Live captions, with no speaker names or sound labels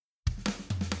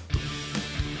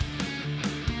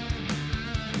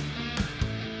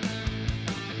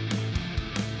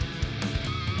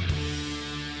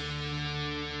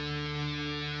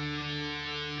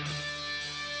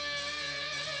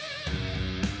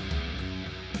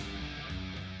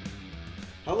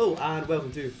Hello and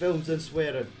welcome to Films and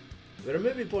Swearing. We're a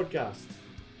movie podcast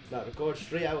that records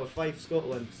straight out of Fife,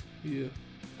 Scotland. Yeah.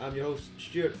 I'm your host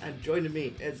Stuart, and joining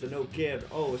me is the no care,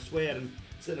 always swearing,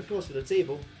 sitting across from the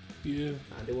table, Yeah.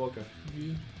 Andy Walker.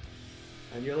 Yeah.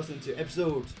 And you're listening to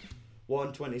episode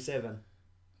 127.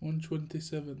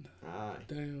 127. Aye.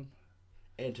 Damn.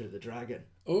 Enter the Dragon.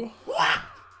 Oh.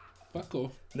 Fuck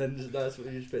off. And then that's what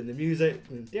you just put in the music.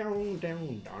 And down,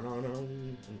 down, down, down, down.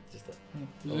 And just like,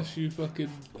 Unless you fucking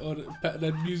putting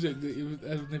in music that you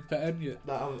haven't put in yet.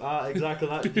 exactly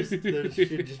that. There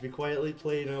should just be quietly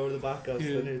playing over the back of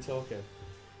Yeah. the new talking.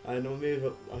 I know maybe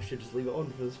I should just leave it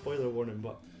on for the spoiler warning,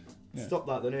 but Yeah. stop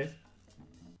that then, eh?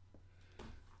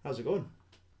 How's it going?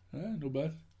 No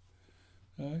bad.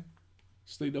 Aye.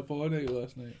 Stayed up all night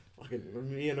last night. Fucking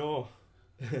me and all.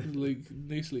 Like,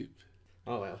 no sleep.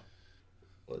 Oh well.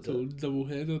 What's So it? double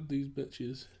headed these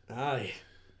bitches. Aye.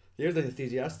 You're the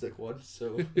enthusiastic one,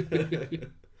 so.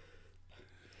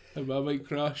 And I might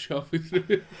crash halfway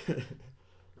through.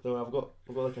 So I've got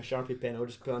like a Sharpie pen. I'll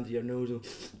just put under your nose and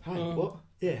hi, what?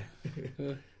 Yeah.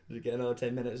 Just get another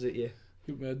 10 minutes at you.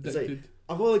 Get me It's like, addicted.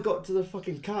 I've only got to the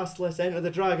fucking cast. Let's enter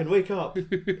the dragon. Wake up.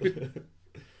 In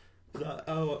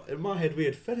my head we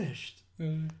had finished.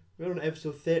 We're on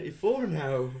episode 34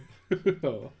 now.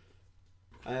 Oh.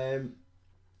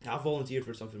 I volunteered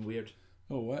for something weird.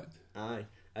 Oh, what? Aye.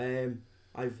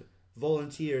 I've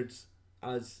volunteered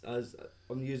as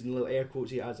I'm using little air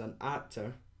quotes here, as an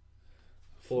actor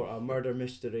for a murder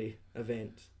mystery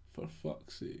event. For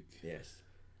fuck's sake. Yes.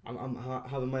 I'm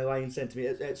having my line sent to me.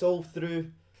 It's all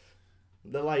through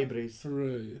the libraries.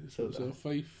 Right. So So it's a that-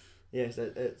 Fife. Yes,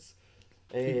 it's.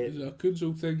 Is it a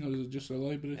Kudzo thing or is it just a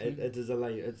library thing? It is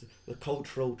it's the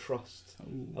Cultural Trust.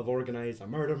 Oh. I've organised a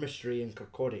murder mystery in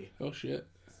Kirkcaldy Oh shit.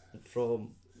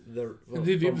 from the. And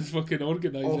they need to fucking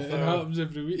organise it. It author- happens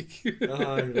every week.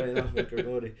 Aye, right enough,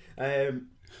 Kirkcaldy.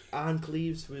 Anne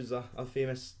Cleves was a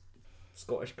famous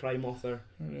Scottish crime author.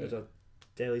 There's Right. a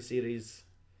Delhi series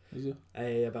Is it?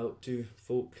 about two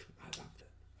folk. I loved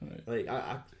it. Right.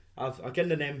 Like I ken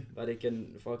the name, but I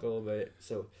can fuck all about it.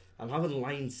 So I'm having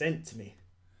lines sent to me.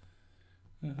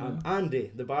 Uh-huh. I'm Andy,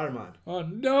 the barman. Oh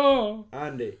no!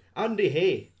 Andy,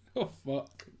 hey. Oh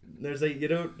fuck. There's like, you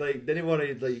know, like, didn't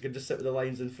worry, like, you can just sit with the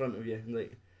lines in front of you, and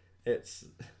like, it's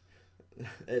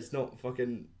not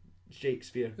fucking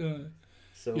Shakespeare.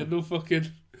 So You're no fucking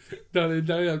Danny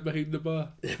Dyer behind the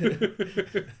bar.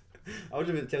 I was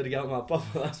about to tell to get out my pub.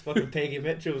 That's fucking Peggy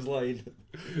Mitchell's line.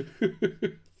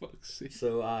 Fuck's sake.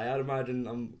 So I'd imagine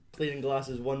I'm cleaning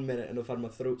glasses 1 minute and I've had my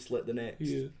throat slit the next.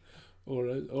 Yeah. Or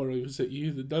was it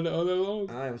you that done it all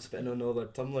along? I'm spitting on all their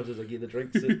tumblers as I give the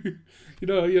drinks in. You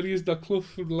know, you used a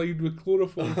cloth lined with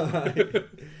chloroform.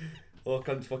 Oh, I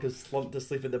can't fucking slump to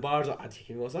sleep at the bars. I take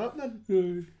it, what's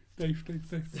happening? Knife.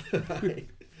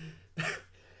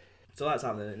 So that's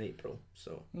happening in April.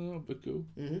 So Oh, but cool.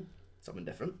 something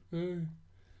different. Aye.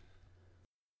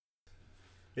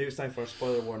 Maybe it's time for a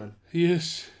spoiler warning.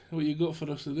 Yes. What you got for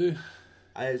us to do?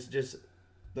 It's just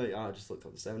like I just looked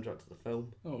up the soundtrack to the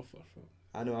film. Oh, for fuck.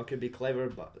 I know I could be clever,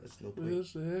 but it's no point.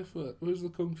 Where's the effort? Where's the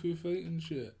kung fu fighting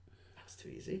shit? That's too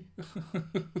easy.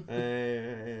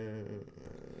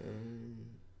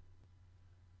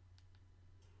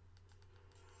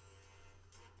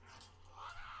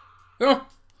 Oh!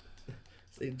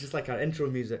 It's just like our intro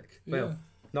music. Yeah. Well,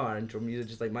 not our intro music,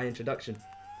 just like my introduction.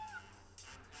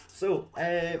 So,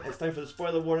 it's time for the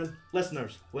spoiler warning.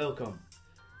 Listeners, welcome.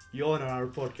 You honor our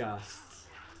podcasts.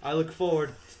 I look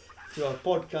forward to a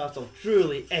podcast of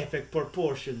truly epic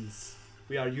proportions.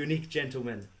 We are unique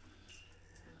gentlemen,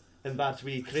 in that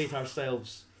we create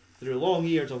ourselves through long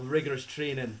years of rigorous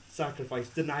training, sacrifice,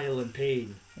 denial and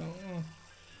pain. Oh.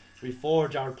 We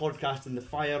forge our podcast in the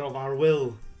fire of our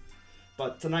will.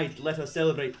 But tonight, let us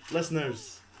celebrate.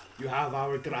 Listeners, you have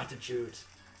our gratitude.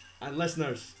 And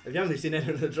listeners, if you haven't seen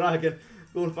Enter the Dragon,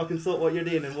 go and fucking stop what you're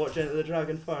doing and watch Enter the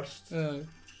Dragon first. Aye.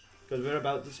 Because we're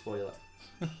about to spoil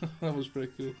it. That was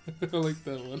pretty cool. I like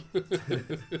that one.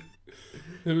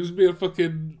 It was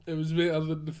better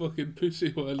than the fucking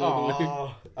pussy one. Anyway.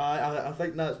 Oh, I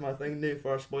think that's my thing now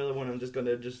for a spoiler one. I'm just going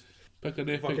to just Pick an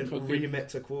epic fucking fucking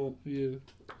remix a quote. yeah.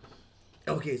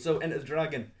 Okay, so Enter the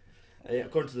Dragon,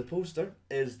 according to the poster,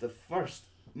 is the first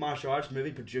martial arts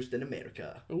movie produced in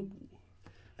America. Oh.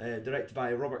 Directed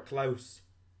by Robert Klaus.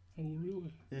 Oh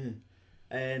really? Mm.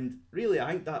 And really,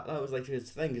 I think that was like his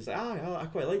thing. He's like, I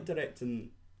quite like directing,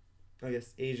 I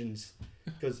guess, Asians.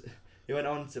 Because he went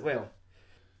on to, well,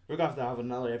 we're going to have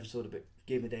another episode about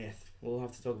Game of Death. We'll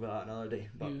have to talk about that another day.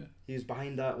 But Yeah. he was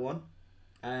behind that one.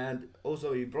 And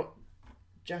also he brought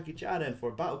Jackie Chan in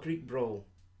for Battle Creek Brawl.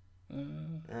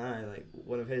 Aye, like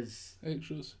one of his.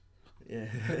 Extras. Yeah.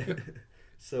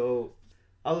 So,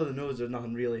 other than those, there's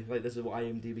nothing really. Like, this is what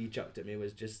IMDb chucked at me,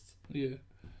 was just Yeah.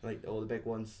 like all the big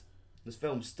ones. This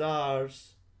film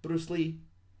stars Bruce Lee.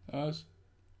 As?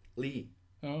 Lee.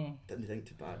 Oh. Didn't think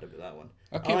too bad about that one.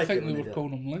 I like kept it thinking when they they were did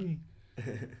calling him Ling.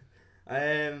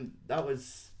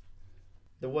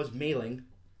 There was Mailing.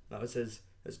 That was his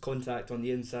contact on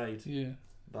the inside. Yeah.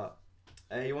 But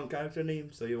you want character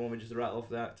names, so you want me just to rattle off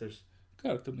the actors?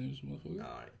 Character names, motherfucker.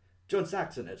 Alright. John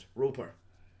Saxon as Roper.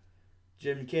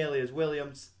 Jim Kelly as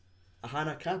Williams.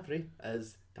 Hannah Capri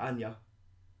as Tanya,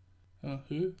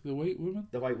 Who? The white woman?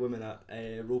 the white woman that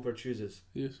Roper chooses.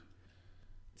 Yes.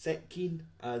 Seth Keen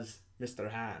as Mr.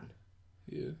 Han.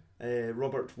 Yeah.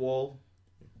 Robert Wall.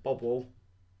 Bob Wall.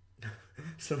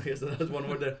 So I guess that's one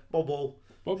word there. Bob Wall.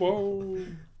 Bobo.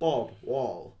 Bob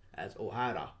Wall as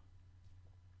O'Hara.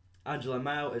 Angela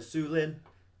Mao as Sue Lin,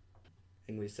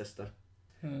 English sister.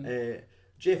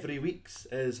 Jeffrey Weeks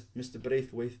as Mr.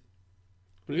 Braithwaite.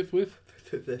 Braithwaite?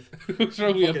 What's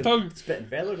wrong with your tongue? Spitting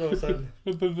feathers all of a sudden.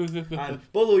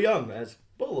 And Bolo Young as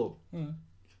Bolo.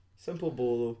 Simple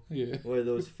Bolo. Yeah. With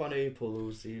those funny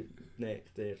polos he neck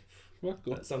there. Fuck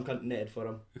off. That some cunt netted for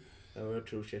him. They were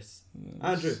atrocious.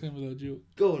 Andrew, Same with that joke.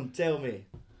 go and tell me.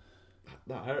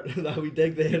 That hurt. That we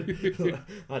dig there.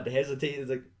 I had to hesitate. It's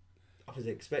like I was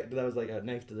expecting that was like a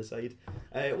knife to the side.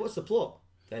 What's the plot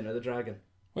then of the dragon?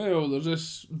 Well, there's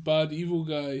this bad evil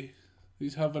guy.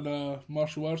 He's having a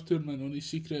martial arts tournament on his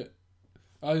secret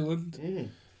island.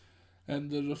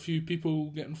 And there's a few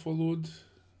people getting followed.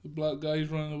 The black guy's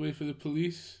running away for the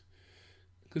police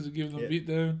because they gave them a beat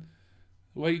down.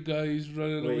 White guy's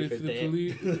running away for the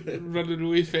police, running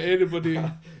away for anybody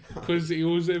because he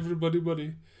owes everybody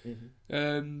money.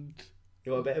 And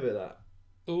you want a bit about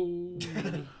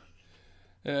that?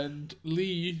 And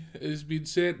Lee is being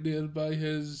sent there by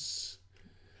his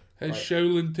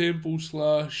Shaolin Temple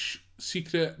 /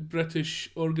 secret British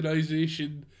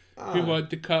organisation who want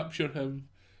to capture him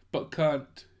but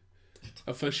can't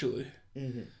officially.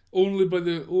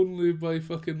 Only by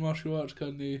fucking martial arts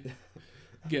can they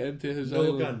get into his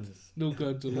island. Guns. No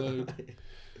guns allowed.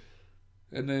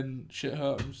 And then shit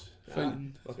happens.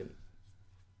 Fighting.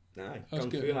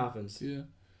 Kung Fu happens.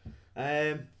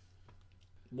 Yeah.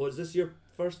 Was this your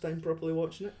first time properly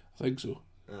watching it? I think so.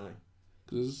 Aye.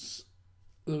 Because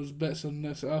there was bits in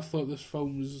this. I thought this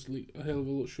film was like a hell of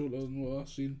a lot shorter than what I've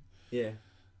seen. Yeah.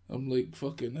 I'm like,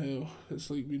 fucking hell. It's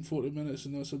like been 40 minutes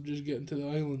and that's I'm just getting to the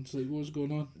island. It's like, what's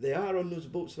going on? They are on those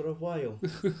boats for a while.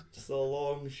 Just the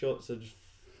long shots of just...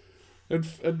 And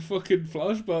fucking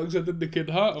flashbacks I didn't kid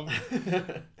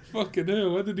Hatem. Fucking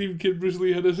hell, I didn't even kid Bruce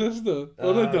Lee had a sister.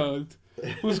 Or a dad.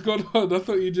 What's going on? I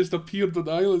thought you just appeared on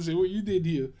the island and said, what you did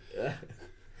here?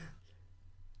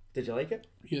 Did you like it?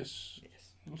 Yes.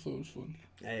 I thought it was fun.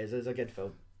 It's a good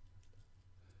film.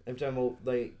 Every time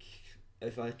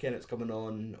if I can it's coming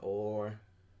on or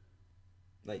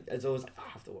like it's always like, I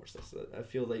have to watch this. I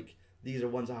feel like these are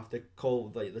ones I have to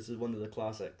call like this is one of the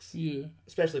classics. Yeah.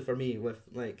 Especially for me with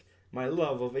like my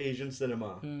love of Asian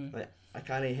cinema. Like I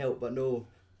can't help but know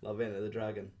love Enter the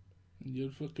Dragon. And your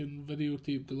fucking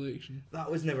videotape collection. That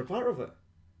was never part of it.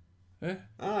 Eh?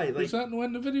 Aye, like was that no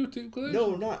in the videotape collection?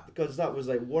 No, not because that was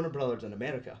like Warner Brothers in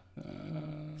America.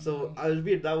 So I was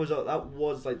weird. That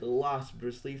was like the last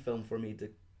Bruce Lee film for me to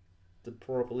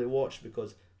properly watch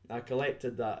because I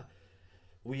collected that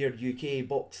weird UK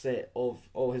box set of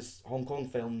all his Hong Kong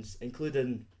films,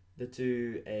 including the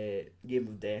two Game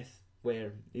of Death,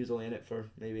 where he was only in it for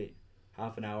maybe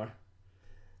half an hour,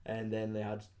 and then they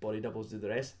had body doubles do the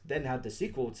rest. Then they had the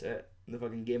sequel to it, the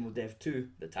fucking Game of Death 2,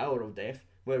 the Tower of Death,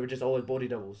 where it were just all his body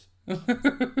doubles.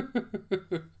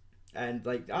 And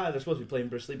like, they're supposed to be playing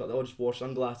Bruce Lee, but they all just wore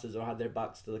sunglasses or had their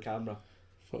backs to the camera.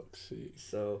 Fuck's sake.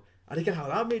 So I think how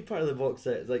that made part of the box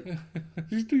set. It's like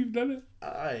he's not even done it.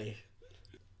 Aye.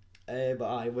 But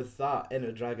aye, with that Enter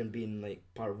the Dragon being like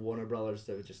part of Warner Brothers,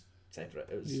 they were just separate.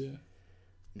 It was. Yeah.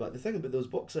 But the thing about those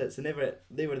box sets, they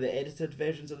were the edited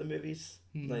versions of the movies.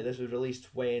 Like this was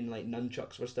released when like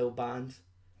nunchucks were still banned.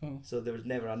 Oh. So there was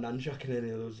never a nunchuck in any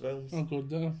of those films. Oh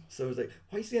god damn. So it was like,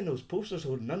 why is he in those posters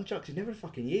holding nunchucks? He never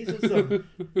fucking uses them.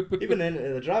 Even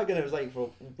in the Dragon, it was like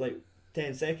for like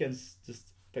 10 seconds,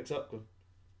 just picks up.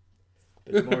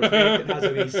 But more it has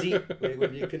a wee seat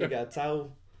where you couldn't get a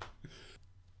towel.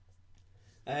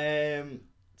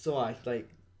 So I think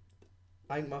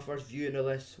my first viewing of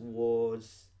this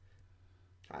was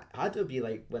I had to be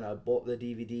like when I bought the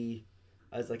DVD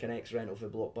as like an ex rental for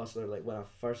Blockbuster, like when I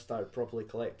first started properly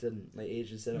collecting like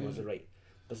Asian cinema. I was like, right,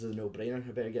 this is a no brainer,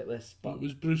 I better get this. But it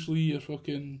was Bruce Lee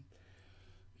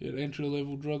your entry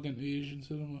level drug into Asian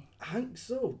cinema. I think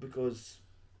so, because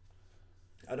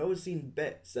I'd always seen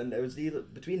bits, and it was either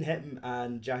between him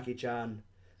and Jackie Chan.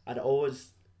 I'd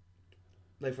always,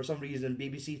 like, for some reason,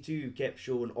 BBC Two kept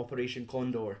showing Operation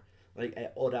Condor, like,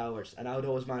 at odd hours, and I would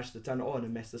always manage to turn it on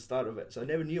and miss the start of it, so I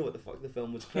never knew what the fuck the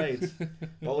film was cried.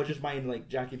 But I would just mind, like,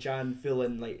 Jackie Chan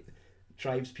fooling, like,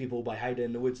 tribes people by hiding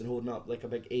in the woods and holding up, like, a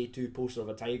big A2 poster of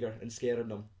a tiger and scaring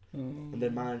them. And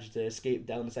then managed to escape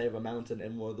down the side of a mountain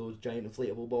in one of those giant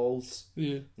inflatable balls.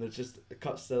 Yeah. And it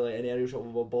cuts to, like, an aerial shot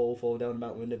of a ball falling down the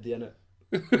mountain with nobody in it.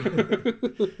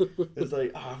 It's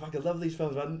like, I fucking love these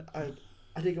films, man.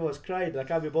 I think I was crying. I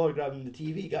can't be bothered grabbing the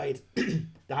TV guide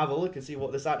to have a look and see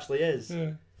what this actually is.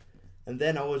 Yeah. And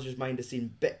then I always just mind to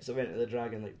seeing bits of Enter the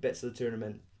Dragon, like bits of the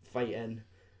tournament, fighting,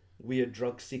 weird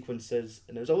drug sequences,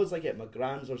 and it was always like at my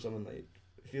grand's or something. Like,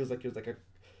 it feels like it was like a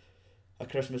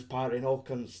Christmas party and all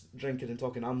cunts drinking and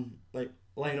talking. I'm like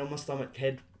lying on my stomach,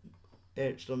 head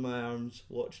etched on my arms,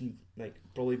 watching like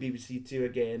probably BBC Two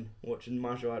again, watching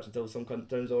martial arts until some cunt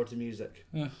turns over to music.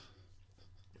 Yeah.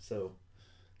 So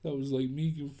that was like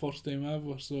me the first time I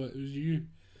ever saw it. It was you.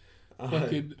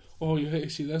 Fucking, you had to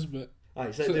see this bit.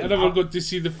 Aye, so I never got to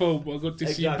see the film, but I got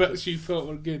to see bits you thought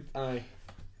were good. Aye.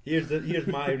 Here's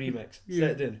my remix. Yeah.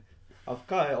 Sit down. I've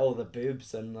cut out all the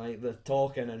boobs and like the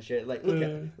talking and shit. Like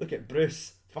look at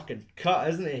Bruce, fucking cut,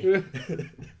 isn't he? Yeah.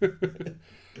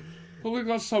 Oh, look,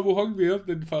 that's Sammo Hung there.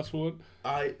 Then fast forward.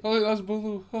 Aye. Oh, look, that's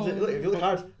Bolo. Oh, look, if you look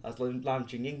hard, that's Lam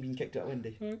Ching Ying being kicked out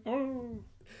windy. Oh.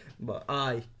 But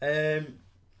aye.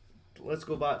 Let's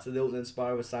go back to the opening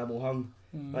spar with Sammo Hung.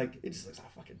 Like, he just looks like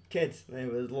a fucking kid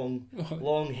with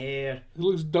long hair. He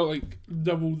looks like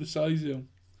double the size of him.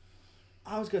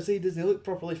 I was gonna say, doesn't he look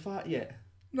properly fat yet?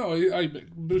 No,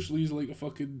 Bruce Lee's like a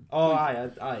fucking...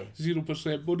 aye.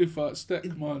 0% body fat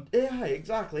stick, man. Yeah,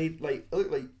 exactly. Like, it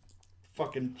looked like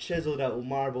fucking chiseled out of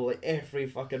marble. Like, every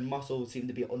fucking muscle seemed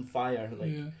to be on fire.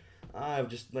 Like, yeah. I've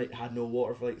just, like, had no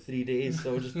water for, like, 3 days,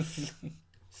 so I just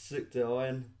soaked it all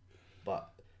in. But,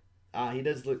 he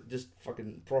does look just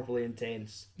fucking properly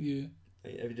intense. Yeah.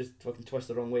 Like, if you just fucking twist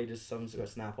the wrong way, just something's gonna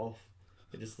snap off.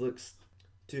 It just looks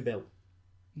too built.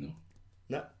 No.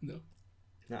 No? No.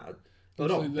 Nah. Well,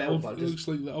 not like built, but it looks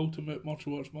like the ultimate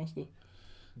martial arts master.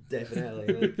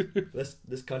 Definitely. Like,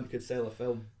 this cunt could sell a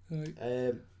film.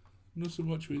 Right. Not so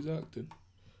much with his acting.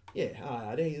 Yeah,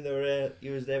 I think he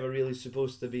was never really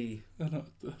supposed to be an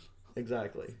actor.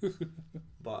 Exactly.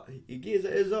 But he gives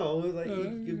it his all. Like, he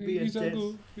could be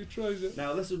intense. He tries it.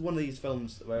 Now, this is one of these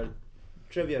films where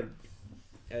trivia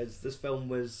is this film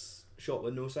was shot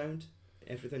with no sound.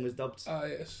 Everything was dubbed.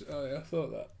 Yes. I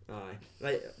thought that. Aye.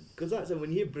 Like, because that's it. When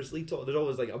you hear Bruce Lee talk, there's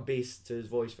always like a bass to his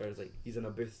voice where it's like he's in a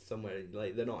booth somewhere.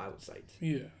 Like, they're not outside.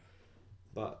 Yeah.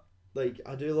 But, like,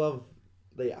 I do love...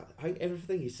 Like, I think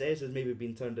everything he says has maybe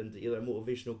been turned into either a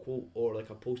motivational quote or like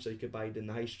a poster you could buy in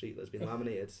the high street that's been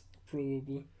laminated.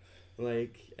 Probably.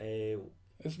 Like,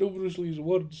 it's no Bruce Lee's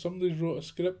words. Somebody's wrote a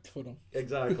script for him.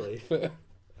 Exactly.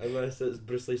 Unless it's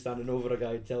Bruce Lee standing over a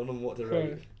guy telling him what to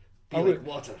write. Like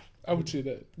water. I would say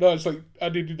that. No, it's like, I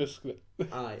needed a script. Aye,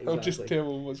 exactly. I'll just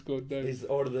tell him what's going down.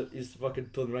 He's fucking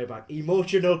pulling right back.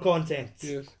 Emotional content.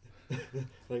 Yes.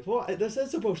 Like, what? This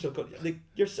is emotional content. Like,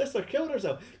 your sister killed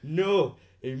herself. No.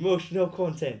 Emotional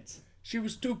content. She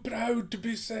was too proud to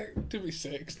be sexed. To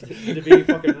be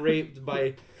fucking raped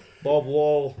by Bob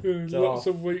Wall. Lots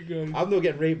of white guys. I'm not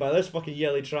getting raped by this fucking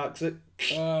yellow tracksuit.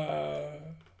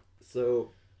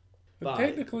 So... I've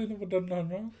technically never done nothing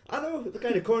wrong. I know, they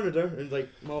kind of cornered her and like,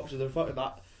 my options are fucking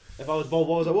that. If I was Bob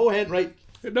Wall, I was like, whoa, Hen, right.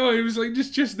 No, he was like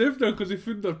just chasing after her because he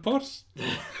found her purse.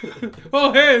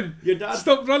 Oh, Hen, your dad,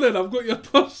 stop running, I've got your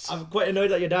purse. I'm quite annoyed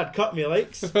that your dad cut me,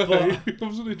 likes. But I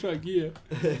was only trying to get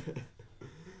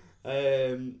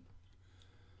you.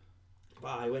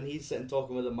 When he's sitting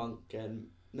talking with a monk and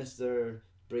Mr.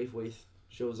 Braithwaite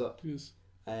shows up. Yes.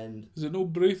 And is it no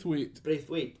Braithwaite?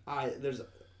 Braithwaite. There's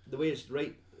the way it's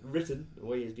written, the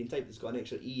way it's been typed, it's got an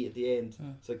extra E at the end,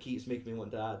 so it keeps making me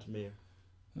want to add more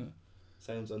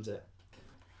sounds onto it.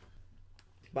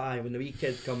 When the wee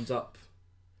kid comes up,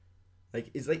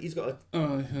 like he's got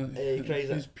he cries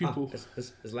his pupil.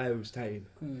 It's Lau's time,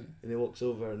 and he walks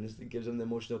over and he gives him the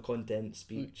emotional content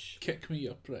speech. Like, kick me,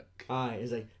 you prick.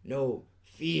 He's like, no,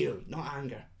 feel, not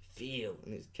anger, feel,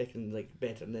 and he's kicking like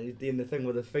better, and then he's doing the thing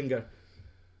with his finger,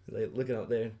 like looking up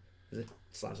there. He's like,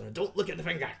 slams on it, don't look at the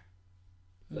finger.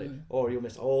 Like, or you'll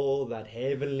miss all that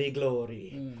heavenly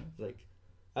glory. Like,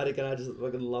 I just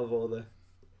fucking love all the...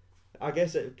 I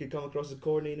guess it could come across as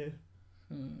corny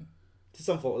now. To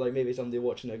some fault, like maybe somebody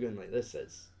watching it going like, this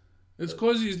is... It's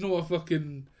because he's not a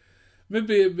fucking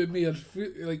Maybe it made me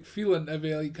like feeling to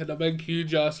be like had a big,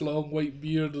 huge ass, long white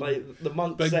beard. And Like the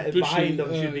monk big sitting bushy, behind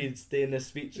him should be staying this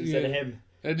speech instead of yeah. him.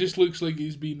 It just looks like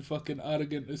he's being fucking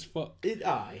arrogant as fuck.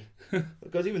 Aye,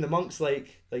 because even the monk's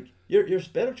like you're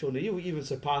spiritual now. You even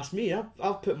surpassed me.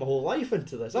 I've put my whole life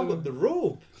into this. I've got the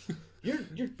robe. You're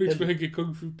Big faggy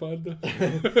Kung Fu Panda.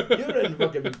 you're in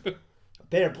fucking a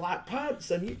pair of black pants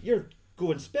and you're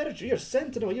going spiritual. You're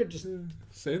sentinel. You're just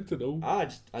Sentinel. I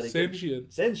think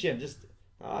Sentient. sentient. Just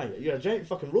you're a giant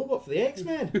fucking robot for the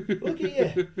X-Men. Look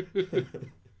at you.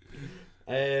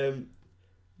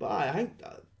 But I think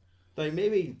like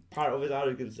maybe part of his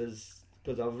arrogance is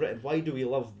because I've written, why do we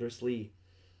love Bruce Lee?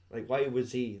 Like, why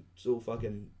was he so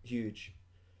fucking huge?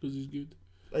 Because he's good.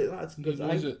 Like, that's because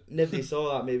I think nobody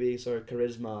saw that maybe sort of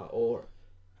charisma or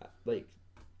like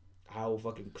how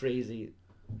crazy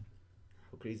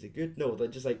good. No, they're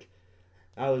just like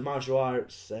I was martial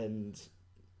arts and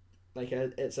like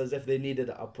it's as if they needed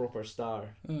a proper star.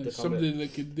 Somebody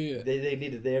that could do it. They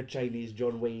needed their Chinese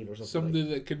John Wayne or something. Somebody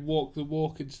that could walk the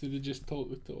walk instead of just talk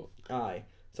the talk. Aye,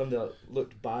 somebody that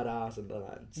looked badass and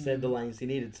said the lines he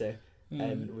needed to,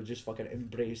 and was just fucking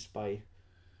embraced by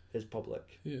his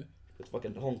public. Yeah. It's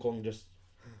fucking Hong Kong just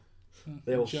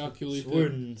they all ejaculated.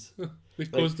 swooned. They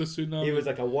caused a tsunami. He was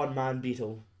like a one-man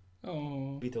Beatle.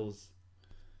 Oh. Beatles.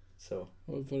 So.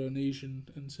 Whatever an Asian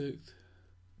insect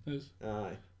is.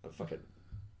 Aye, a fucking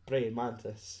praying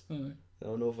mantis. Aye.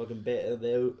 Oh no, fucking bet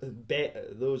those. Did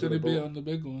are he the bet boat. on the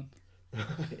big one?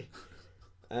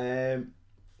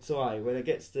 So when it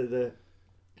gets to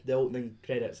the opening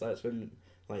credits, that's when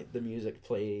like the music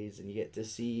plays and you get to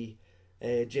see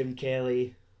Jim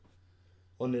Kelly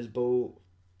on his boat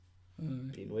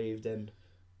being waved in.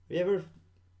 Have you ever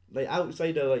like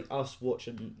outside of like us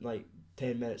watching like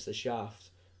 10 minutes of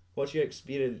Shaft? What's your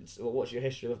experience or what's your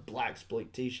history of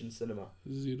blaxploitation cinema?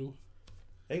 Zero.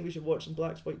 I think we should watch some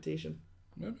blaxploitation.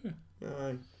 Maybe.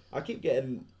 Aye. I keep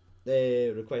getting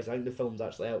requests. I think the film's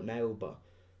actually out now, but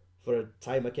for a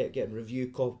time I kept getting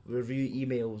review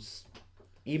emails.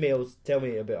 Emails tell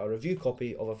me about a review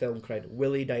copy of a film called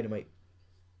Willie Dynamite.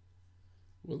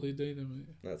 Willie Dynamite.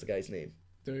 That's the guy's name.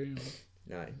 Damn.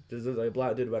 Aye. There's like a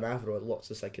black dude with an afro with lots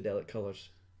of psychedelic colours.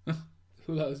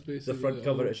 So that's basically The front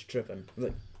cover is tripping. I'm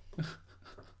like,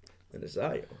 and it's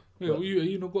that. Wait,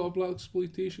 you not got a black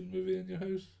exploitation movie in your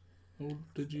house, or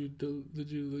did you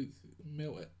like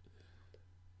melt it?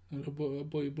 And I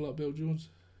bought you Black Belt Jones.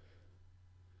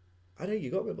 I know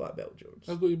you got me Black Belt Jones.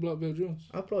 I got you Black Belt Jones.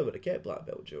 I probably would have kept Black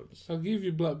Belt Jones. I gave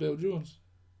you Black Belt Jones.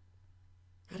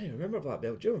 I didn't remember Black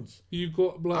Belt Jones. You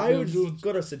got Black I Belt was Jones.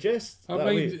 gonna suggest. I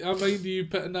mind you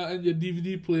putting that in your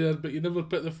DVD player, but you never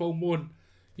put the film on.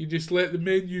 You just let the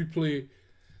menu play.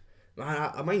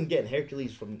 I mind getting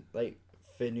Hercules from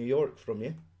New York from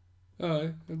you.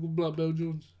 Aye, I got Black Belt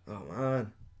Jones. Oh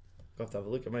man, got to have a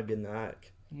look. It might be in the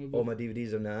attic. Maybe. All my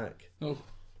DVDs are in the attic. Oh.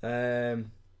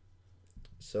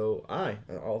 So I'd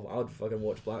fucking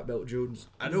watch Black Belt Jones.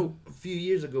 I know a few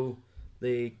years ago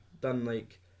they done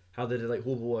like how they did like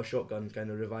Hobo with a Shotgun,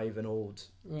 kind of reviving old.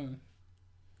 Aye.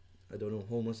 I don't know,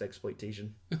 homeless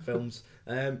exploitation films.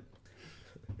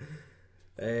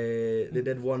 They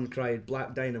did one cried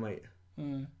Black Dynamite.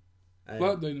 Aye.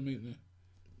 Black Dynamite now.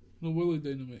 No, Willie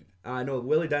Dynamite. I know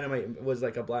Willie Dynamite was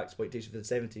like a black exploitation for the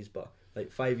 70s, but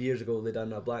like 5 years ago they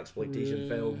done a black exploitation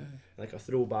film, like a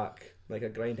throwback, like a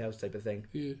Grindhouse type of thing,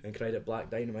 and cried it Black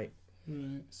Dynamite.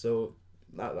 Right. So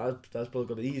that's probably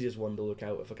gonna be the easiest one to look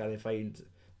out if I can't find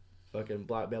fucking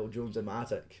Black Belt Jones in my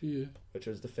attic, which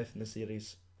was the 5th in the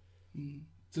series.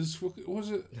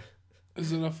 Is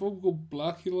there a film called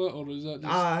Blackula, or is that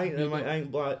just... I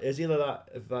think Black is either that,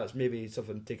 if that's maybe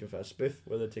something taken for a spoof,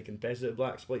 where they're taking precedent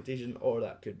black exploitation, or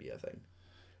that could be a thing.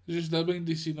 It's just I mind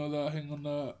you seen all that thing on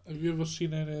that. Have you ever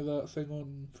seen any of that thing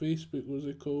on Facebook? Was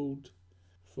it called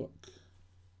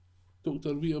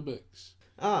Dr. Weetabix?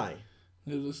 Aye.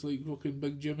 They're just like fucking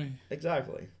Big Jimmy.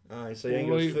 Exactly. Aye, so you think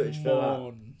it was footage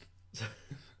for that.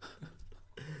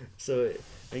 So I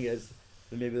think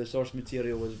maybe the source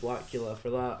material was Blackula for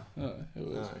that. Aye, it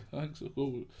was. Aye. I think so.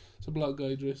 Oh, it's a black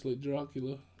guy dressed like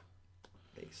Dracula.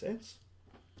 Makes sense.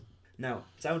 Now,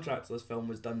 soundtrack to this film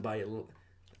was done by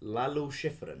Lalo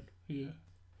Schifrin. Yeah.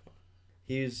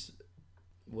 Is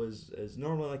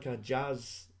normally like a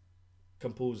jazz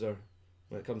composer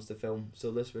when it comes to film.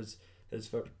 So this was his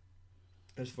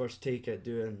first take at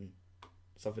doing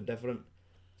something different.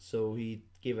 So he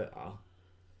gave it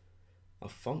a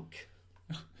funk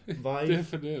vibe.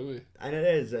 Definitely. And it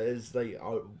is like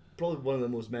probably one of the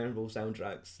most memorable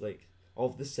soundtracks like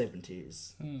of the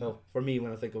 70s. Well, for me,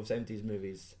 when I think of 70s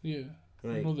movies. Yeah.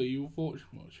 Like, not that you've watched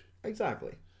much.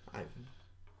 Exactly.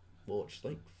 watched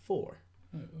like 4.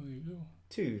 Right, there you go.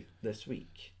 2 this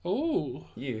week. Oh.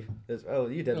 You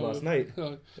did last night.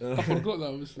 I forgot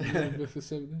that was from with the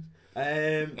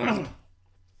 70s.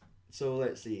 So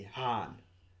let's see, Han.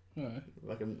 Right.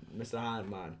 Fucking Mr. Han,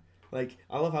 man. Like,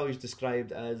 I love how he's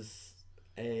described as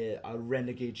a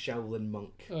renegade Shaolin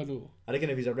monk. I know. I reckon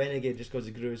if he's a renegade just because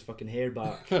he grew his fucking hair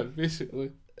back.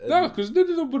 Basically. No, because none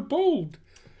of them were bald.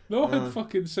 They all had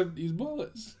fucking 70s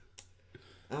mullets.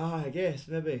 I guess,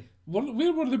 maybe.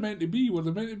 Where were they meant to be? Were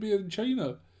they meant to be in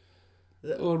China?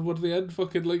 Or were they in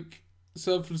fucking, like,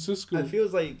 San Francisco? It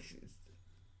feels like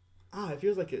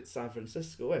it's San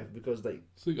Francisco, because, like...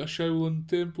 It's like a Shaolin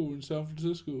temple in San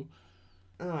Francisco.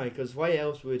 Because why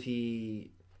else would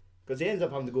he... Because he ends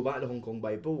up having to go back to Hong Kong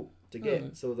by boat to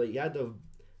get... So, like, you had to...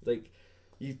 Like,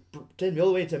 you send me all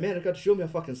the way to America to show me a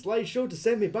fucking slideshow to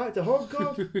send me back to Hong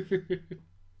Kong?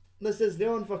 This is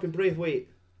the fucking Braithwaite.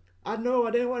 I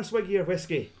didn't want to swig your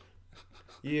whiskey.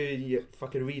 You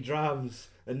fucking wee drams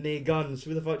and nae guns.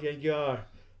 Who the fuck do you think you are?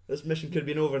 This mission could have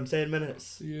been over in 10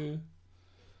 minutes. Yeah.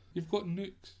 You've got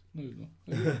nukes. No.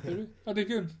 Maybe. And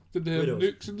again, did they have Widows.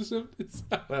 nukes in the 70s?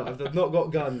 Well, if they've not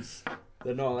got guns,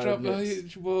 they're not allowed Drop the nukes.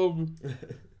 H-bomb.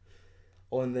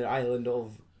 On the island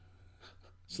of...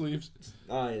 Slaves.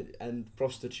 And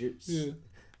prostitutes.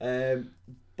 Yeah.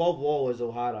 Bob Wall as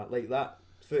O'Hara. Like, that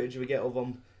footage we get of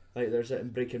him, like, they're sitting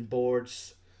breaking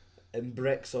boards and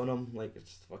bricks on him. Like,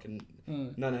 it's fucking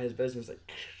none of his business.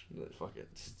 Like, fuck it.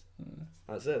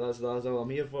 That's it. That's all I'm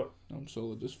here for. I'm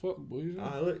solid as fuck, boys.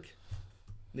 Look.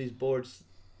 These boards.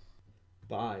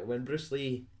 But when Bruce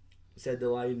Lee said the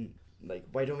line, like,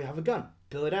 why don't we have a gun?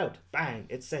 Pull it out. Bang.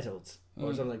 It's settled.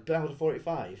 Or something like, pull out a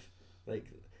 45. Like,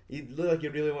 you look like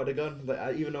you really want a gun.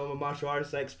 Like, even though I'm a martial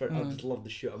arts expert, I'd just love to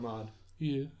shoot a man.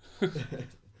 Yeah.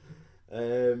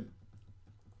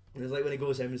 It's like when he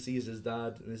goes home and sees his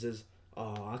dad and he says,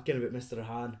 "Oh, I care about Mr.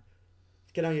 Han.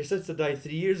 Your sister died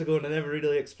 3 years ago and I never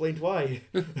really explained why."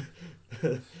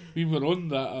 We were on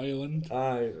that island.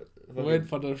 We We went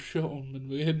for our shot and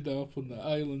we ended up on the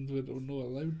island where we were not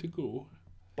allowed to go.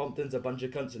 bumped into a bunch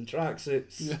of cunts in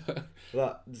tracksuits.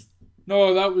 Yeah.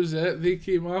 No, that was it. They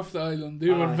came off the island. They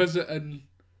were visiting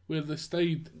where they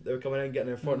stayed. They were coming in getting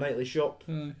their fortnightly shop.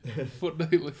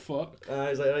 Fortnightly fuck.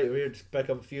 He's like, right, we're just pick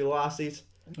up a few lassies.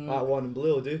 That one in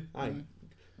blue will do.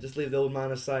 Just leave the old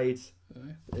man aside.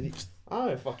 And he,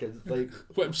 fucking, like...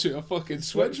 Whips out a fucking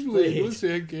switchblade. What's the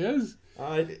heck he is?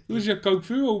 Who's your kung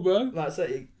fu, old man? That's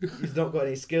it. He's not got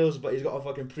any skills, but he's got a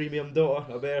fucking premium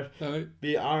daughter. I better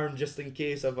be armed just in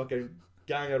case a fucking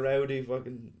gang of rowdy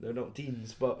fucking... They're not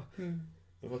teens, but...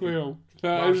 Well, in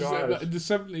the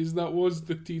 70s, that was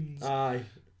the teens.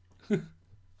 In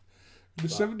the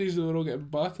 70s, they were all getting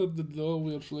battered and they all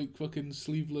wear like fucking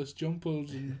sleeveless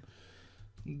jumpers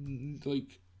and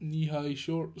like knee-high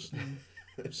shorts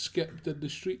and skipped in the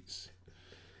streets.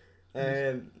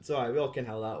 So we all can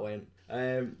how that went.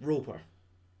 Roper.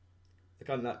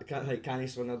 Can he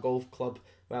swing a golf club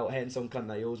without hitting some cunt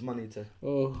that he owes money to?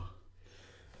 Oh.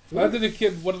 I didn't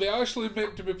kid. Were they actually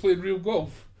meant to be playing real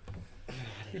golf?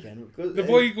 The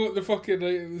boy got the fucking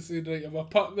right and said, right, if I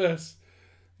putt this,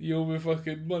 you owe me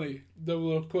fucking money.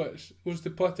 Double or quits. Goes to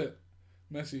putt it.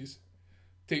 Misses.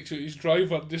 Takes out his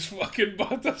driver and just fucking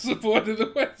batters the board in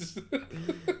the west.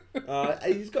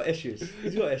 He's got issues.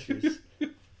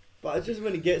 But it's just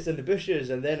when he gets in the bushes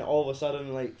and then all of a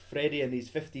sudden, like, Freddy and these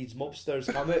 50s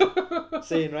mobsters come out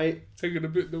saying, right... Singing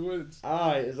about the woods.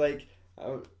 It's like,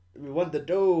 we want the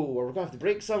dough or we're going to have to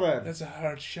break something. That's a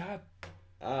hard shot.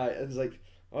 And it's like,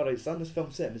 alright son, this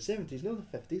film's set in the 70s,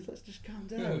 not the 50s, let's just calm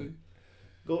down.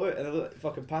 Go out and look,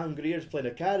 fucking Pam Greer's playing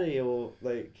a carry or,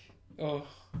 like... Oh,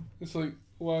 it's like,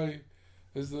 why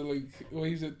is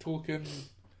it token,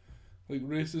 like,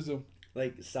 racism?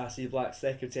 Like, sassy black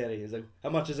secretary. He's like,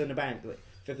 how much is in the bank? Like,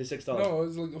 $56. No,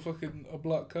 it's like a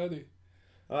black caddy.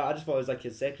 I just thought it was like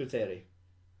his secretary.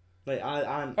 Like,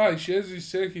 she is his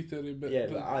secretary, but... Yeah,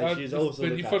 but she's also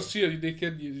when the you caddy. first see her, they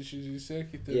kid you, she's his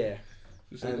secretary. Yeah.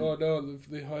 It's like, oh no,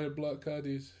 they hire black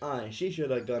caddies. She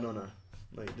should have gone on her.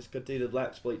 Like, just continue the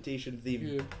blaxploitation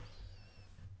theme.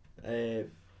 Yeah.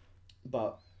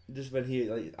 But, just when he,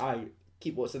 like,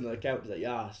 keep what's in the account. He's like,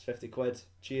 yeah, it's 50 quid.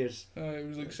 Cheers. It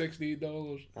was like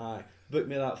 $68. Book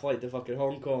me that flight to fucking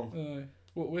Hong Kong.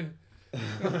 What way?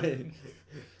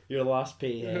 Your last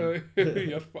pay.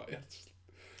 You're fired.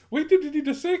 Why did he need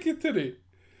a secretary?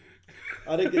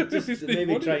 I think it just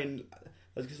maybe try and...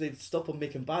 I was going to say, stop him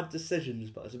making bad decisions,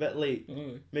 but it's a bit late.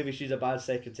 Maybe she's a bad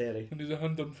secretary. And he's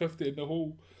 150 in the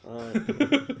hole.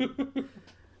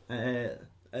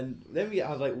 And then we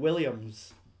have, like,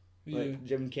 Williams. Like,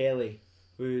 Jim Kelly,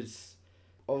 who's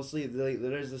obviously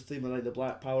there is this theme of like the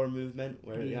Black Power movement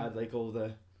where you Yeah. had like all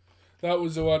the That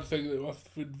was the one thing that I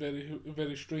found very,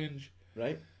 very strange.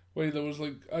 right. Why there was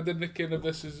like, I didn't kind of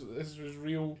this was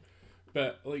real,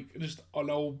 but like just an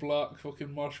all black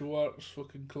fucking martial arts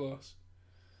fucking class.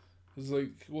 It's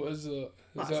like, what is that? Is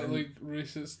That's that in- like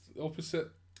racist, opposite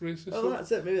racist? Well,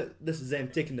 that's it. Maybe this is them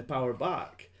taking the power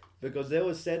back because they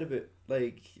always said about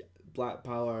like Black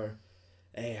Power.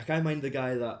 I can't mind the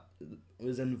guy that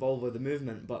was involved with the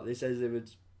movement, but they says they would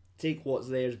take what's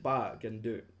theirs back and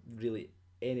do it really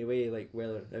anyway. Like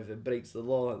whether if it breaks the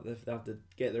law, if they have to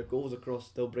get their goals across,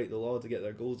 they'll break the law to get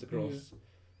their goals across. Yeah.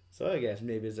 So I guess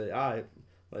maybe it's like,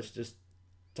 let's just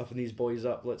toughen these boys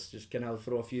up. Let's just kind of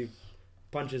throw a few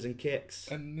punches and kicks.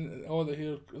 And all the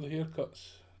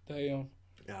haircuts. Damn.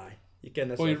 Aye, you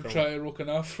can. Boy, you're trying to rock an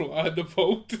afro and a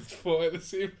bald spot at the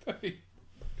same time.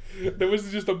 There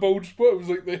wasn't just a bald spot, it was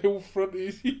like the whole front of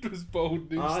his head was bald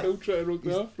and he was Aye. still trying to rock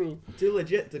the afro. Too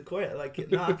legit to quit. Like,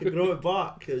 nah, I can grow it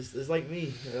back because it's like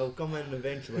me. It'll come in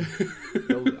eventually.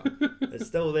 It's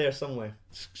still there somewhere.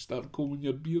 Start combing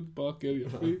your beard back out of your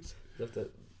face. You have to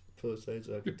pull it aside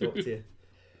so I can talk to you.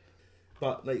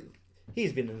 But like,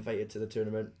 he's been invited to the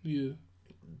tournament. Yeah.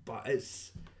 But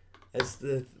it's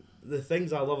the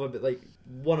things I love about, like,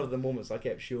 one of the moments I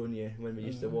kept showing you when we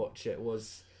used to watch it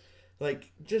was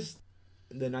like just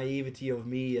the naivety of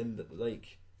me and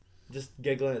like just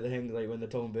giggling at the thing, like when they're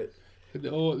talking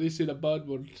about They said a bad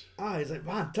word. he's like,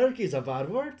 man, turkey's a bad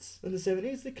word. In the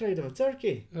 70s they cried him a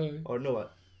turkey. Aye. Or no,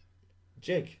 what?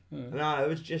 Jig. Aye. Nah, it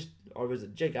was just, or was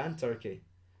it jig and turkey?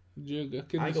 Jig, I I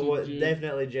couldn't go, say jig.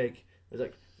 definitely jig. It was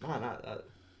like, man,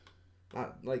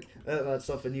 that's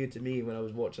something new to me when I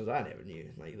was watching. I never knew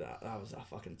like that. That was a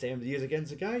fucking term to use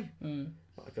against a guy Aye.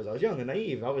 because I was young and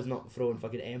naive. I was not throwing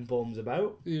fucking M bombs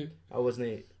about. Yeah. I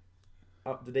wasn't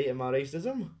up to date in my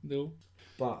racism. No.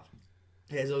 But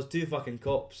there's those two fucking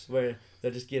cops where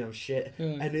they're just giving him shit,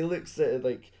 Aye. and he looks at it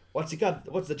like, what's he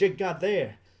got? What's the jig got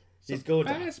there? He's going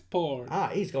to passport.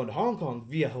 he's going to Hong Kong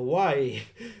via Hawaii,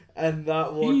 and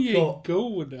that one He cop. ain't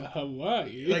going to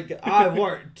Hawaii. Like, I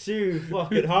worked too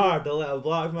fucking hard to let a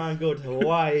black man go to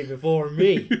Hawaii before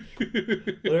me.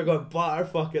 They're going to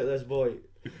butterfuck at this boy.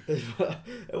 It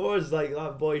was like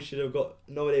that boy should have got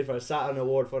nominated for a Saturn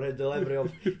Award for his delivery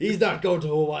of he's not going to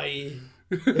Hawaii.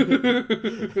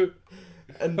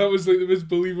 And That was like the most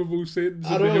believable sentence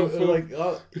I in the know, whole film.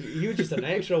 like, you were just an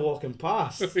extra walking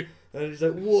past. And he's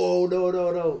like, whoa,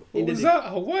 no. What was that?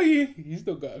 Hawaii? He's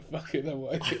not got a fucking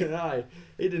Hawaii. Aye,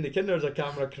 he didn't care there was a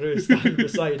camera crew standing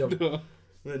beside him. No.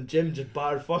 And then Jim just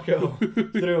barred fuck it all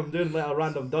through him, doing like a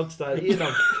random dog style, eating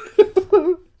him.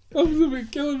 I was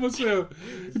about killing myself.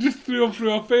 I just threw him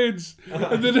through a fence,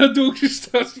 and then a dog just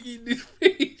starts eating his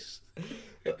face.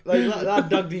 Like that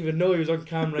dog didn't even know he was on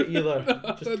camera either.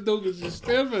 That dog was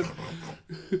disturbing.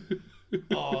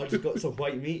 Just got some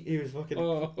white meat. He was fucking.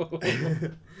 Oh.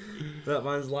 That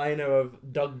man's lying there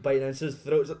with dog biting into his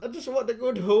throat. He's like, I just want to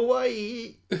go to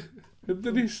Hawaii. And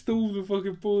then he stole the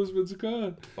fucking policeman's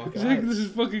car. Fuck He's it, like, aye. this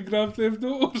is fucking Grand Theft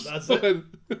Auto. That's it.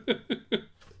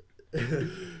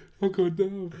 Oh god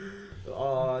damn.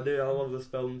 Oh, dude, I love this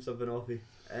film. Something offy.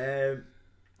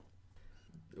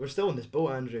 We're still on this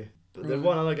boat, Andrew. But there's Right.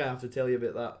 one other guy I have to tell you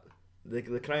about that.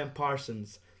 The crying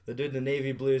Parsons, the dude in the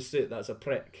navy blue suit. That's a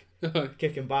prick.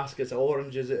 Kicking baskets of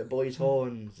oranges out of boys'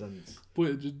 horns and. Boy,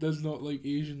 it just does not like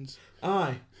Asians.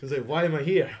 Aye, he's like, why am I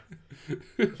here?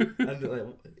 And like,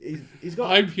 he's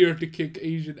got. I'm here to kick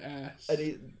Asian ass.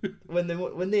 And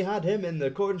when they had him in the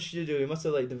recording studio, he must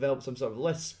have like developed some sort of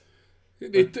lisp.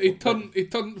 He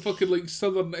turned fucking like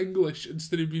Southern English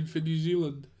instead of being from New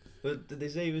Zealand. But did they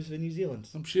say he was from New Zealand?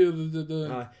 I'm sure they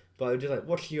did. Aye, but I was just like,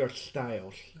 what's your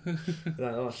style?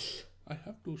 Like, oh, I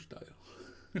have no style.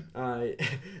 aye,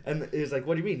 and he was like,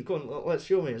 what do you mean? Go on, let's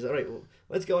show me. I was like, right, well,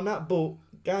 let's get on that boat,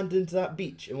 land into that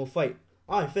beach, and we'll fight.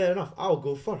 Aye, fair enough. I'll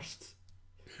go first.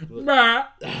 Bah!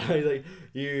 He's like,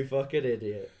 you fucking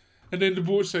idiot. And then the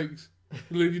boat sinks.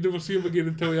 And then you never see him again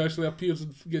until he actually appears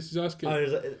and gets his ass I kicked.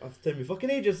 was like, I've taken me fucking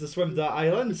ages to swim to that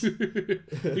island.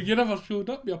 You never showed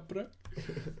up, you prick.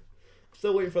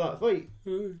 Still waiting for that fight.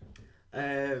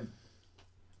 Aye.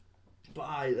 But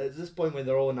aye, at this point when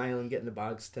they're all on an island getting the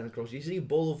bags taken across, you see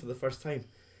Bolo for the first time.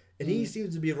 And he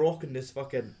seems to be rocking this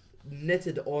fucking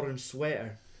knitted orange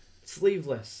sweater.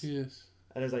 Sleeveless. Yes.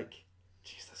 And it's like,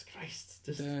 Jesus Christ.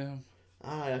 Just, Damn.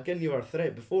 I knew you were a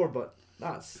threat before, but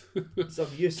that's some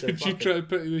use to Did she fucking... try to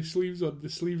put the sleeves on? The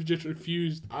sleeves just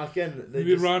refused. I can. They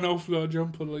Just, ran off with a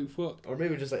jumper like fuck. or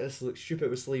maybe just like, this looks stupid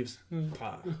with sleeves. Mm.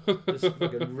 Pah. Just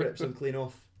fucking rips them clean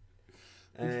off.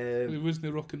 He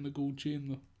wasn't rocking the gold chain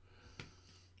though.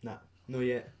 Nah, no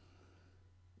yet.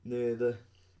 No, the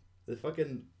the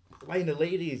fucking line of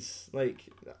ladies, like,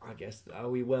 I guess a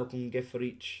wee welcome gift for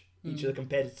each of the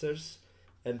competitors.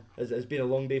 And it's been a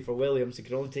long day for Williams. He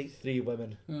can only take 3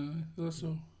 women. That's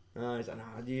all. He's like,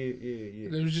 nah, you.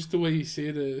 And it was just the way he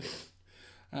said it.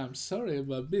 I'm sorry if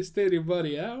I missed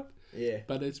anybody out. Yeah.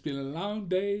 But it's been a long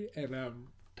day and I'm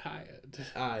tired.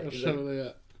 Or something like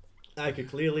that. I could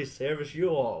clearly service you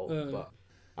all, but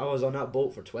I was on that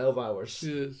boat for 12 hours.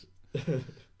 Yes.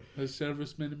 I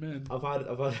service many men. I've had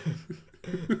I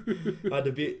had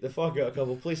to beat the fuck out of a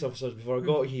couple of police officers before I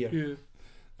got here. Yeah.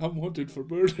 I'm wanted for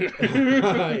murder.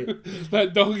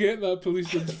 That dog hit that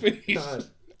policeman's face. Aye.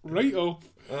 Right off.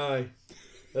 Aye.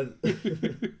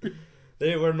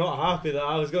 They were not happy that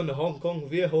I was going to Hong Kong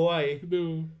via Hawaii.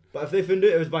 No. But if they found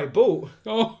out it was by boat,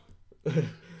 Oh.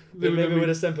 they maybe would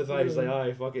have sympathised. Like,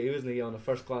 aye, fuck it, he wasn't on a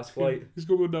first class flight. He's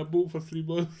going on that boat for 3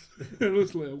 months.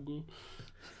 Let's let him go.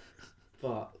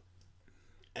 But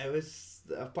it was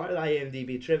a part of the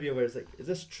IMDb trivia where it's like, is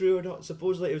this true or not?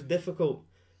 Supposedly it was difficult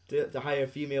to hire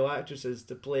female actresses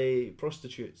to play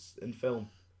prostitutes in film.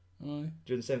 Aye.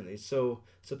 During the 70s. So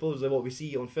supposedly what we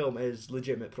see on film is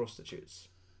legitimate prostitutes.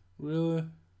 Really?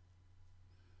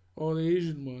 All the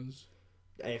Asian ones?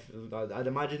 I'd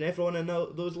imagine everyone in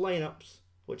those lineups,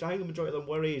 which I think the majority of them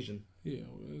were Asian. Yeah,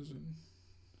 well, it was in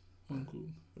Hong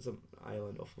Kong. It's an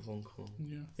island off of Hong Kong.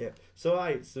 Yeah. So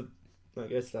I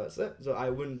guess that's it. So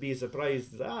I wouldn't be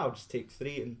surprised that I'll just take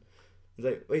 3 and it's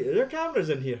like, wait, are there cameras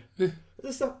in here? Is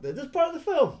this part of the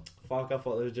film? Fuck, I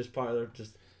thought it was just part of their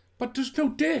just... But there's no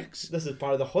dicks! This is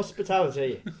part of the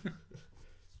hospitality.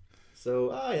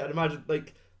 So, I'd imagine,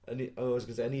 like, I was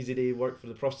going to say, an easy day work for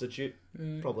the prostitute.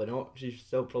 Probably not. She's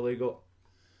still probably got...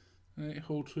 Right,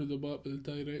 hold through the back with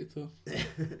the director.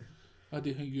 I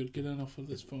don't think you're good enough for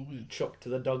this film, man. Chuck to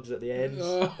the dogs at the ends.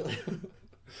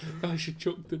 I should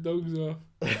chuck the dogs off.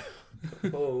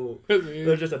 Oh,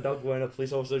 there's just a dog wearing a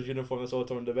police officer's uniform that's all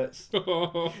torn to bits.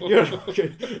 You're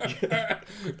fucking...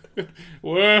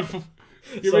 Worf!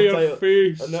 Give me your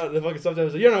face! No, the fucking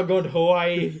subtitles are, you're not going to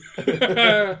Hawaii!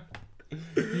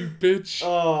 You bitch!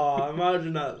 Oh,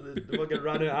 imagine that. The fucking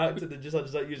ran out acting, they just had to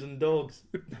start using dogs.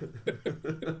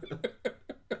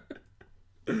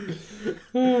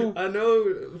 I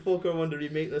know folk are wanting to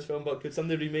remake this film, but could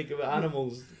somebody remake it with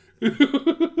animals?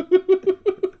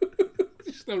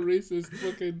 Just a racist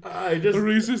fucking... Aye, a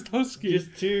racist husky.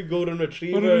 Just 2 golden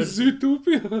retrievers. Or a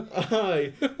Zootopia.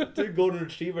 Aye, 2 golden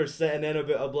retrievers sitting in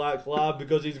about a black lab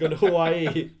because he's going to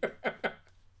Hawaii.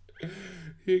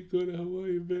 He ain't going to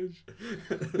Hawaii, bitch.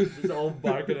 Just all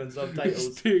barking on subtitles.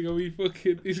 He's taking a wee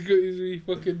fucking... He's got his wee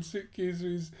fucking suitcase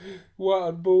with his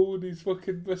water bowl and his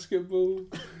fucking biscuit bowl.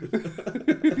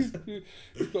 He's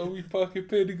got a wee pack of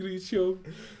pedigree shop.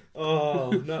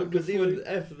 Oh, no, because even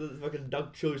if the fucking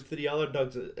Doug chose 3 other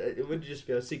Dougs, it would just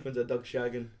be a sequence of Doug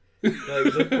shagging.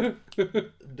 Like,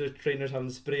 the trainers having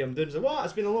to spray him down. It's like, what?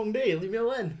 It's been a long day, leave me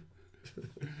alone.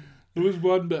 There was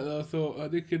one bit that I thought, I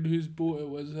think in whose boat it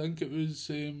was, I think it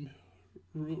was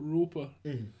Roper.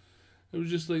 Mm. It was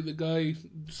just like the guy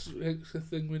X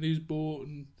thing with his boat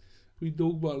and we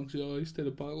dog barking, so I stayed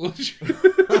a pack lunch.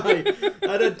 I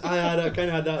kind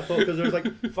of had that thought because there was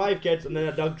like 5 kids and then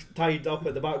a dog tied up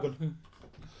at the back going,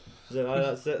 so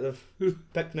that's it, the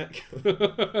picnic.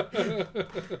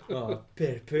 Oh,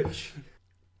 pair of pooch.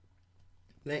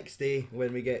 Next day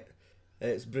when we get,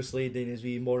 it's Bruce Lee doing his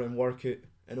wee morning workout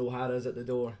and O'Hara's at the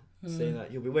door saying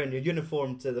that you'll be wearing your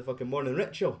uniform to the fucking morning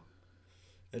ritual.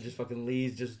 And just fucking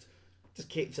Lee's just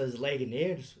keeps his leg in the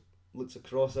air, just looks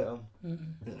across at him.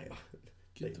 He's like,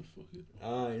 get the fuck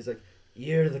out. He's like,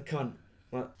 you're the cunt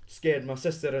that scared my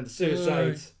sister into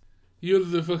suicide. You're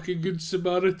the fucking good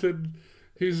Samaritan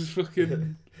who's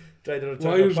fucking... Tried to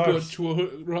return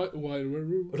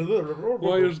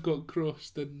wires got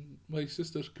crossed and my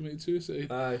sister's committed suicide.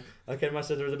 Aye, I think my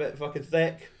sister was a bit fucking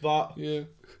thick, but yeah,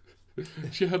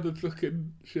 she had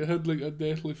like a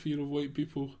deathly fear of white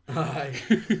people. Aye.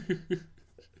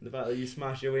 The fact that you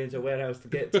smash your way into a warehouse to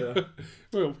get to her.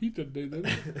 Well, he did, didn't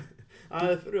he?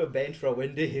 I threw a bench for a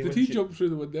window. Did he jump through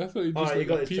the window? I thought he just he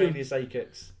got appeared. his Chinese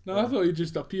sidekicks. No, I thought he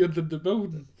just appeared in the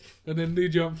building and then they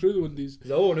jumped through the windows.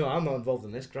 Oh no, I'm not involved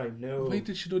in this crime, no. Why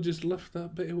did she not just lift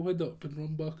that bit of wood up and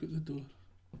run back out the door?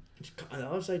 Just cut on the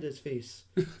other side of his face.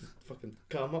 Fucking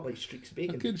cut him up like streaks of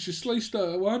bacon. Again, she sliced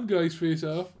that one guy's face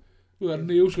off with her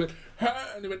nails, went,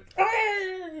 ha! And he went, ah!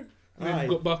 And then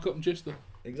got back up and chased her.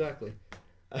 Exactly.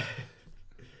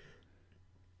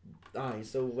 Aye,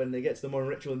 so when they get to the morning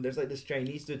ritual and there's like this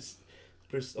Chinese dude,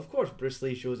 of course Bruce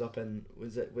Lee shows up in,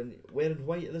 was it when wearing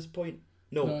white at this point?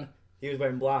 No, he was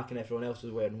wearing black and everyone else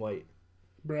was wearing white.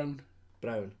 Brown.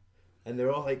 And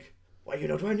they're all like, why are you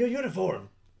not wearing your uniform?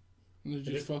 And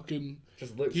they just fucking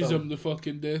just looks gives up. him the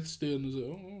fucking death stare and is like,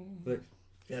 oh. Like,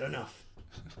 fair enough.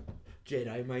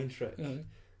 Jedi mind trick. Aye.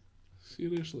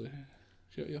 Seriously,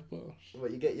 shut your purse.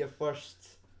 But you get your first,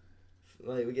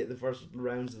 like we get the first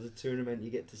rounds of the tournament.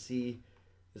 You get to see,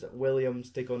 is it Williams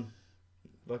take on,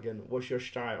 fucking what's your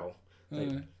style? Like,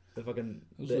 Aye. the fucking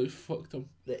I was like, fucked him.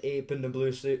 the ape in the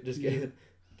blue suit just Yeah.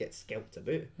 gets scalped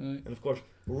about. Aye. And of course,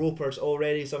 Roper's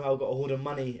already somehow got a hold of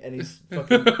money and he's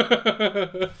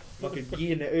fucking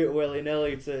geeing it out willy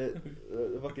nilly to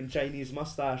the fucking Chinese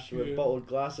mustache with Yeah. bottled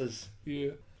glasses.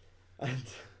 Yeah. And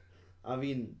I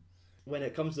mean, when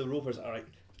it comes to Roper's, alright,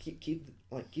 keep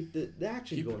the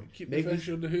action going. Keep Make the me- fish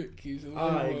on the hook. He's like,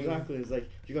 Ah, "Oh, exactly. It's like,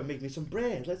 you gotta make me some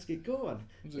bread. Let's get going.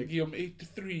 He's like, give him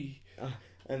 8-3.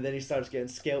 And then he starts getting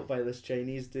scalped by this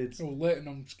Chinese dude. Oh, letting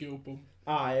him scalp him.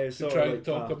 Ah, it was To sort try of and like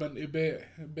talk him into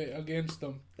bet against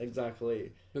him.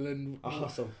 exactly But then, a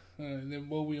hustle. and then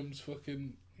Williams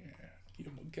fucking, you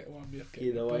get one beer, get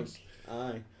Either the way. piss.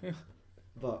 Aye.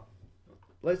 But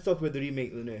let's talk about the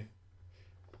remake though now.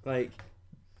 Like,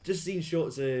 just seeing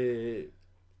shots of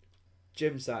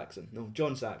John Saxon,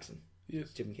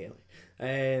 Yes. Jim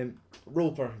Kelly,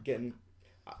 Roper getting.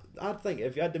 I'd think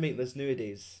if you had to make this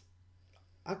nowadays,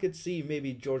 I could see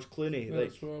maybe George Clooney.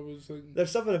 That's Like, what I was thinking.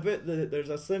 there's something about there's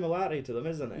a similarity to them,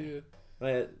 isn't there? Yeah.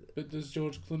 Like, But does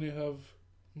George Clooney have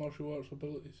martial arts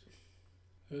abilities?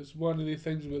 It's one of the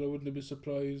things where I wouldn't be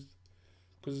surprised,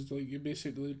 because it's like you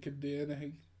basically could do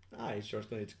anything. George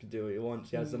Clooney can do what he wants.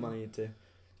 He has the Mm. money to.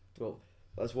 Well,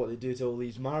 that's what they do to all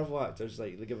these Marvel actors.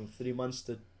 Like, they give them 3 months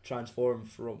to transform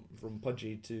from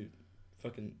pudgy to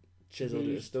fucking chiseled out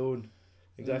of Bruised. stone.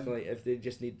 Exactly. Like, if they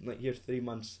just need, like, here's 3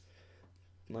 months,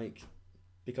 like,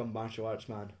 become martial arts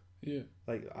man. Yeah.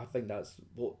 Like, I think that's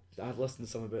what I've listened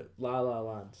to some about La La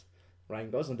Land. Ryan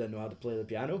Gosling didn't know how to play the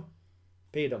piano.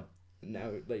 Paid him. And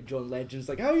now, like, John Legend's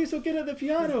like, how are you so good at the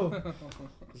piano?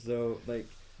 So, like,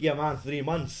 yeah, man, 3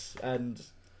 months and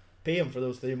pay him for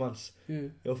those 3 months. Yeah.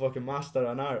 He'll fucking master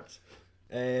an art.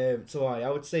 So I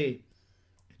would say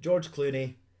George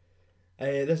Clooney.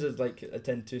 This is like a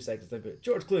 2 seconds thing, but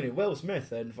George Clooney, Will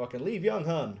Smith, and fucking Lee Byung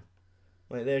Hun.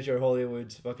 Like, there's your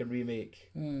Hollywood fucking remake.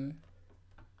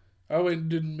 I went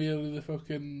down merely the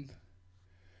fucking,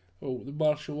 the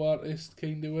martial artist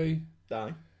kind of way.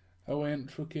 Aye. I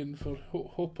went fucking for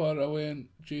Hopper. I went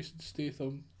Jason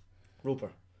Statham,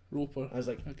 Roper. Roper. I was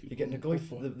like, I keep you're getting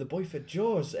calling the boy for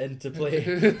Jaws into play.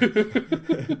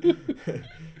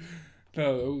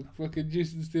 No, fucking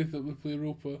Jason Statham to play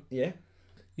Roper. Yeah.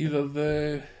 Either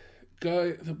the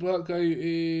black guy,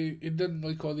 he didn't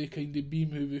like all the kind of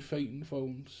B-movie fighting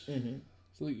films. Mm-hmm.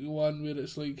 It's like the one where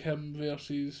it's like him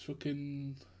versus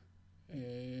fucking,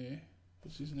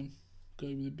 what's his name? Guy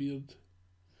with the beard.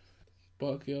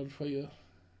 Backyard fighter.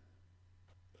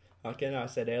 I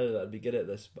said earlier that I'd be good at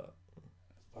this, but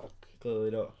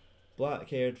clearly not.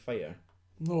 Black-haired fighter.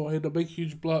 No, he had a big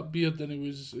huge black beard and he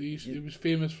was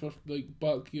famous for like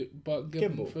backgammon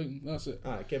Kimbo. fighting. That's it.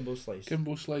 Kimbo Slice.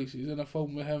 Kimbo Slice. He's in a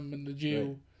film with him in the jail.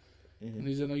 Right. Mm-hmm. And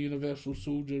he's in a Universal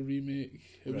Soldier remake.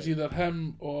 It was Right. either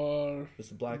him or It's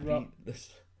the black Ra-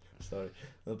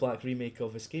 the black remake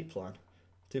of Escape Plan.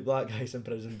 2 black guys in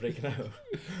prison breaking out.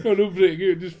 no, no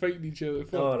breaking out, just fighting each other.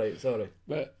 Fuck. Alright, sorry.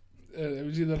 But it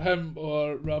was either him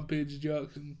or Rampage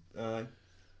Jackson. Aye.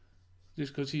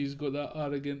 Just because he's got that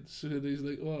arrogance and he's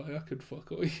like, oh, I could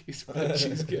fuck all these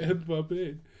bitches, get in my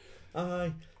bed.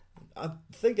 Aye. I'm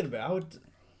thinking about it, I would.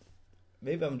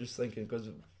 Maybe I'm just thinking because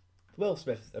Will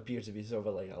Smith appears to be sort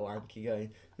of like a lanky guy.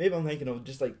 Maybe I'm thinking of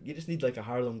just like, you just need like a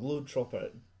Harlem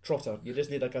Globetrotter. You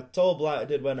just need like a tall black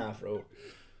dude with an afro.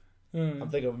 I'm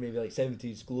thinking of maybe like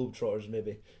 70s Globetrotters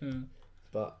maybe.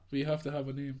 But you have to have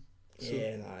a name. So.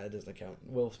 yeah, nah, it doesn't count.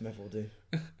 Will Smith will do.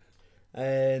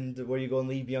 And where you going,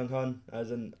 Lee Byung Hun?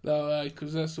 As in, Aye,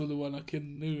 because that's the only one I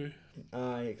can know.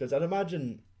 aye, because I'd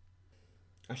imagine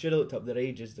I should have looked up their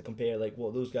ages to compare like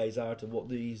what those guys are to what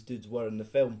these dudes were in the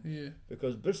film. Yeah.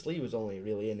 Because Bruce Lee was only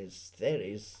really in his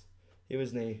 30s. He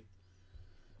wasn't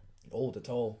old at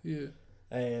all. Yeah.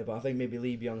 But I think maybe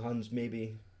Lee Byung Hun's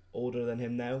maybe older than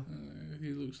him now.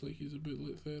 He looks like he's about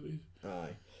late 30s.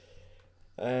 Aye.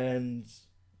 And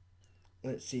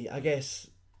let's see, I guess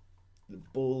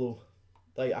Bolo,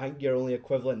 like I think your only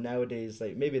equivalent nowadays,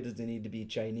 like maybe it doesn't need to be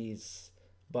Chinese,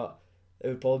 but it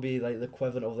would probably be like the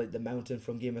equivalent of like the Mountain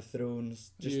from Game of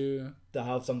Thrones, just to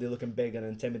have somebody looking big and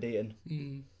intimidating,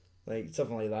 like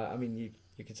something like that. I mean,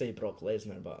 you could say Brock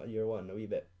Lesnar, but you're wanting a wee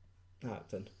bit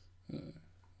acting.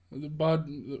 The bad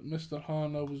that Mr.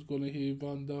 Hanna was going to have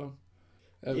Van Damme.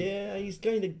 Yeah, he's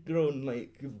kind of grown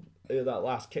like out of that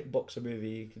last kickboxer movie.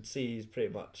 You could see he's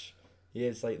pretty much he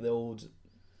is like the old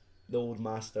the old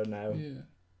master now. Yeah.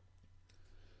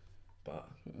 But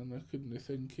And I couldn't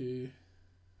think.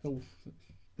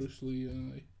 Bruce Lee.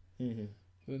 Aye.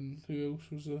 Then who else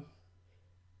was there?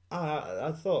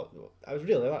 I thought I was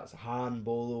really that's Han,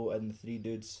 Bolo, and the three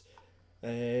dudes.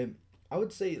 I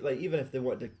would say like even if they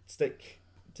wanted to stick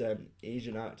to an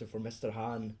Asian actor for Mr.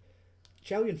 Han,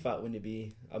 Chow Yun Fat wouldn't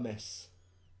be amiss.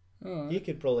 He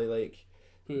could probably like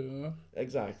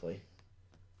exactly,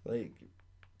 like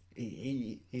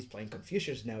he's playing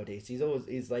Confucius nowadays.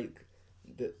 He's like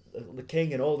the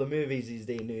king in all the movies these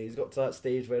days. He's got to that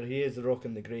stage where he is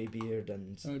rocking the grey beard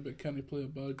and. Aye, but can he play a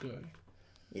bad guy?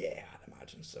 Yeah, I'd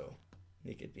imagine so.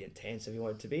 He could be intense if he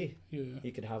wanted to be. Yeah.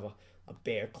 He could have a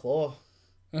bear claw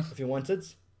if he wanted.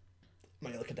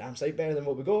 Might look a damn sight better than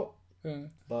what we got. Yeah.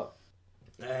 But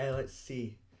let's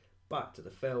see. Back to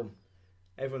the film.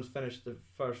 Everyone's finished the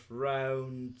first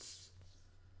round.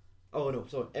 Oh no,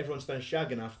 sorry. Everyone's finished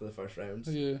shagging after the first round.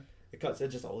 Yeah. It cuts to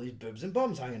just all these boobs and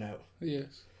bums hanging out.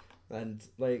 Yes. And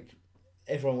like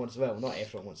everyone wants not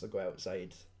everyone wants to go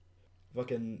outside.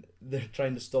 Fucking they're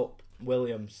trying to stop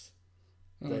Williams.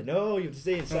 Like, no, you have to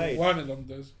stay inside. One of them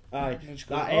does. Aye,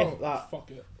 that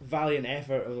fuck it. valiant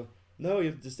effort of no,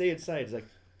 you have to stay inside. It's like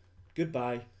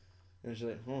goodbye, and she's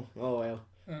like, oh well.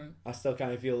 I still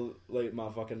kind of feel like my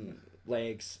fucking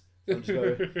legs. I'm just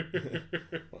going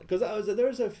because there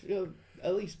was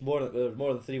at least more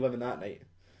than 3 women that night,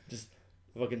 just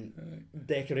fucking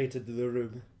decorated the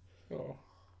room. Oh.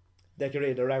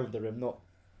 Decorated around the room, not.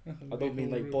 I don't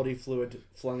mean like body fluid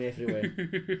flung everywhere.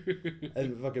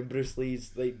 And fucking Bruce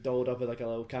Lee's like dolled up with like a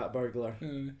little cat burglar,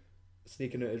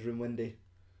 sneaking out his room windy.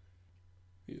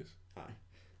 Yes. Aye,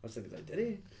 I was thinking like, did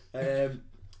he?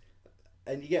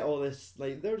 And you get all this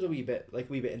like there was a wee bit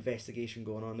investigation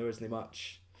going on. There wasn't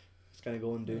much. It's kind of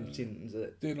going doing scenes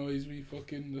that. They annoys me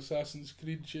fucking Assassin's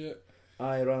Creed shit.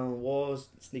 Aye, running on walls,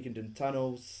 sneaking down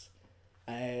tunnels.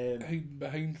 Hiding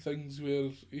behind things where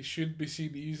he should be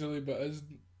seen easily but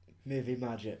isn't. Movie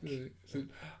magic. Right. So,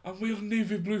 I'm wearing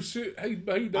navy blue suit, hide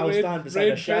behind I'll stand beside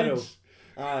a shadow. fence.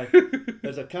 Aye,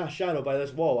 there's a cast shadow by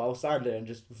this wall. I'll stand there and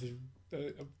just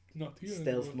I'm not here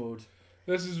stealth anymore. mode.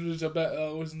 This was a bit. I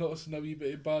was noticing a wee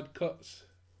bit of bad cuts.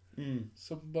 Mm.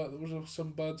 There was some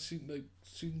bad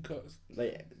scene cuts.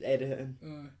 Like editing.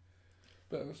 Aye,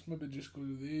 but it's maybe just go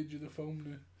to the age of the film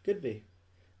now. Could be.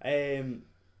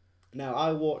 Now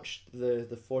I watched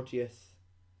the 40th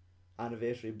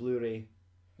anniversary Blu-ray.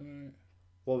 Right.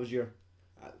 What was your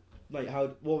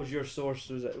what was your source?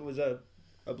 Was it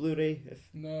a Blu-ray?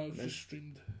 No, it was just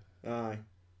streamed. Aye.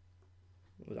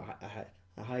 It was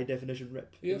a high definition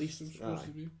rip. Yes, at least. it was supposed to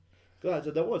be. God,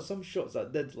 there was some shots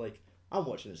that did like I'm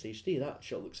watching this HD. That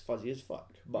shot looks fuzzy as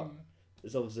fuck, but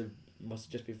it's obviously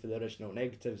must just be for the original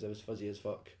negatives. It was fuzzy as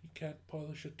fuck. You can't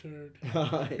polish a turd.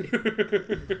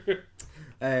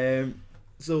 Aye.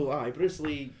 So Bruce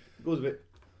Lee goes a bit.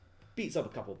 Beats up a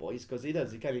couple boys because he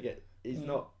does. He's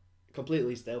not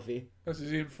completely stealthy. That's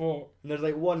his own fault. And there's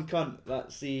like one cunt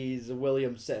that sees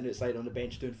William sitting outside on the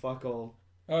bench doing fuck all.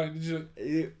 Aye, he's like,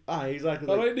 exactly.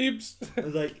 Alright, Neebs. I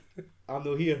was like, I'm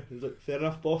not here. He's like, fair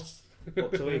enough, boss.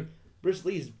 Walks away. Bruce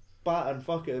Lee's batting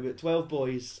fuck at about 12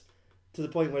 boys to the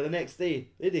point where the next day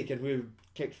they can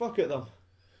kick fuck at them.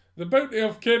 The bounty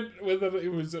of kid, whether he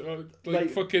was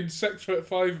like fucking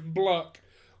 6'5" and black.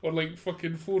 Or like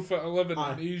fucking 4'11"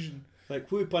 and Asian. Like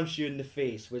who punched you in the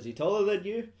face? Was he taller than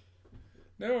you?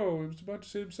 No, he was about the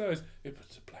same size. It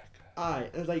was a black guy. Aye,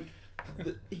 and like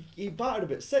he battered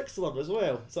about 6 of them as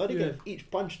well. So I think if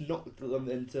each punch knocked them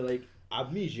into like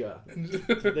amnesia,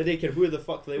 then they can who the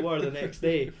fuck they were the next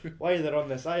day, why they're on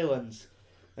this island,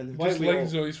 and why just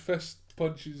lines all his fist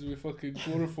punches with fucking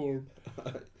chloroform.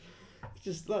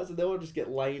 They all just get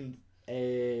lined,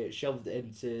 shoved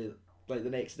into like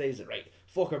the next day. Is it right?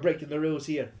 Fuck, I'm breaking the rules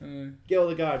here. Get all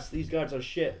the guards. These guards are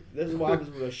shit. This is what happens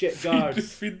with the shit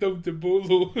guards. Feed them to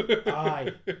Bolo.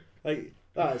 Aye. Like,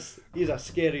 he's a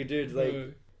scary dude.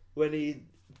 Like, when he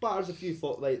batters a few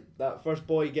folk, like, that first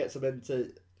boy gets him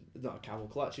into, not a camel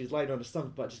clutch, he's lying on his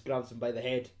stomach, but just grabs him by the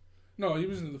head. No, he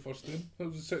wasn't in the first in. That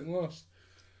was the second last.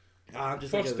 I'm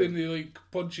just first in, he, like,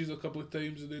 punches a couple of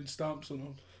times and then stamps on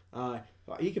him. Aye.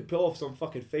 He could pull off some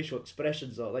fucking facial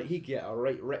expressions though, like he could get a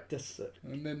right rictus.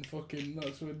 And then fucking,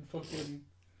 that's when fucking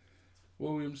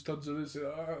Williams turns around and says,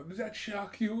 does that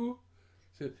shock you?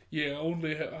 Said, yeah,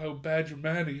 only how bad your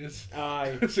man is.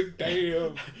 Aye. It's like,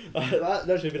 damn. that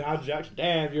should have been Andrew Jackson.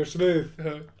 Damn, you're smooth.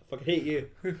 I fucking hate you.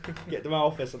 Get to my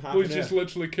office and have He's just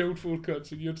literally killed 4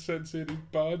 cuts and you're saying he's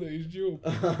bad at his job.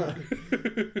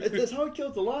 That's how he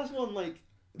killed the last one, like.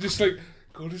 Just like,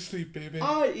 go to sleep, baby.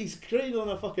 He's cradling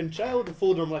a fucking child and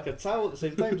folding him like a towel at the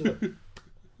same time.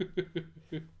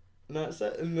 And that's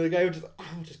it. And the guy would just,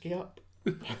 just get up.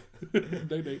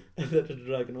 Night. And they're just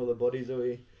dragging all the bodies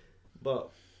away.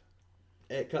 But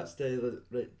it cuts to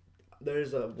there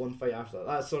is a one fight after that.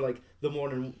 That's sort of like the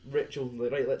morning ritual.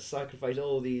 Like, right, let's sacrifice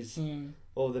all these,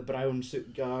 all the brown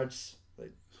suit guards.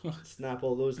 Like, snap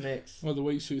all those necks. Oh, the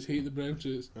white suits hate the brown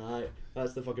suits. Aye,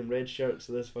 that's the fucking red shirts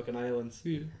of this fucking island.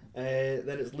 Yeah.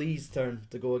 Then it's Lee's turn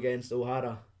to go against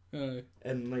O'Hara. Aye.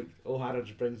 And like O'Hara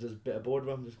just brings his bit of board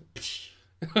with him, just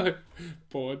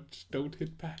Bod, don't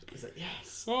hit back. he's like,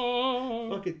 yes,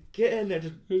 Oh, fucking get in there.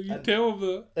 you tell him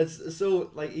that. It's so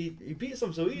like he beats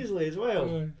him so easily as well.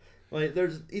 Aye. Like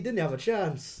he didn't have a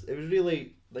chance. It was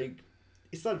really like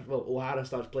O'Hara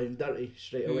starts playing dirty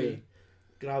straight away,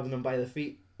 grabbing him by the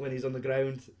feet when he's on the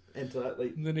ground into that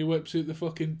like. And then he whips out the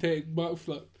fucking tech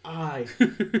backflip. Aye,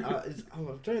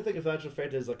 I'm trying to think if that's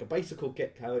referred to as like a bicycle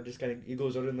kick. How it just kind of he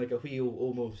goes around like a wheel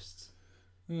almost,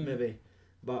 maybe,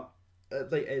 but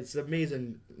like it's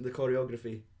amazing the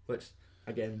choreography. Which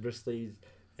again, Bruce Lee's.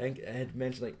 I think I had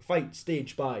mentioned like fight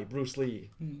staged by Bruce Lee.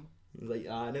 Like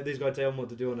nobody's got to tell him what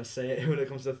to do on a set when it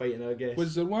comes to fighting. I guess.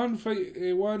 Was there one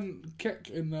fight, one kick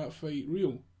in that fight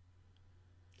real?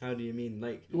 How do you mean?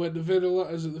 Like When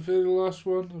is it the very last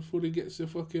one before he gets the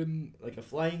fucking like a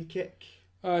flying kick?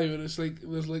 Aye, when it's like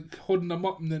there's like holding him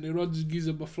up and then he runs and gives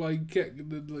him a flying kick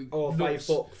and then like Five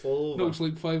folk fall over. Knocks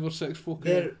like 5 or 6 folk out.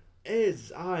 There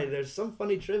is there's some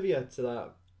funny trivia to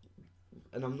that,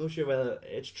 and I'm not sure whether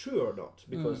it's true or not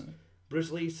because Bruce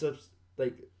Lee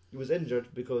he was injured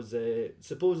because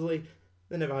supposedly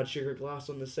they never had sugar glass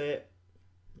on the set,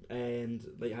 and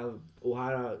like how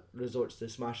O'Hara resorts to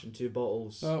smashing 2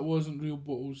 bottles. That wasn't real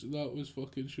bottles. That was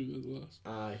fucking sugar glass.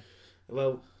 Aye,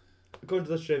 well, according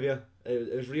to this trivia,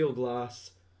 it was real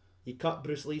glass. He cut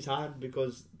Bruce Lee's hand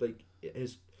because like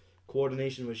his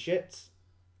coordination was shit.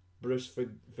 Bruce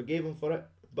forgave him for it,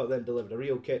 but then delivered a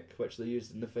real kick, which they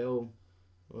used in the film.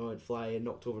 Oh, it'd fly and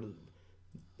knocked over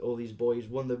all these boys.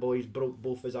 One of the boys broke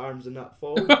both his arms in that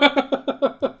fall.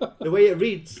 The way it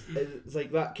reads, it's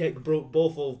like that kick broke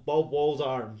both of Bob Wall's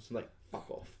arms. I'm like,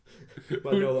 fuck off.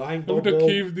 But no, I think I would Bob have Wall...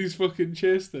 caved his fucking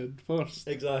chest in first.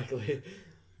 Exactly.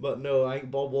 But no, I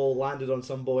think Bob Wall landed on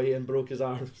some boy and broke his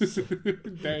arms.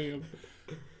 Damn.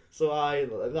 So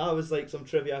that was like some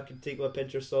trivia I could take with a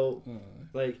pinch of salt.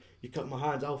 Like, you cut my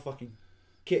hands, I'll fucking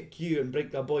kick you and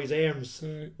break that boy's arms.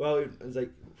 Well, it's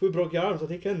like, who broke your arms? I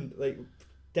think like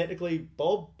technically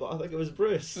Bob, but I think it was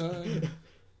Bruce.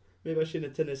 Maybe I shouldn't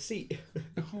have taken his seat.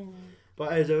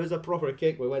 But it was a proper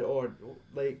kick. We went on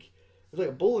like it was like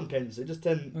a bowling pin. So it just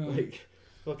didn't like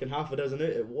fucking half a dozen out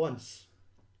at once.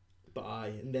 But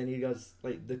and then he does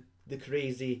like the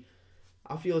crazy.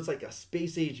 I feel it's like a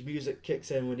space age music kicks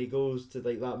in when he goes to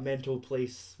like that mental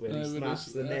place where he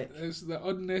snaps the neck. It's the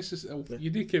unnecessary.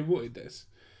 You do care what it is.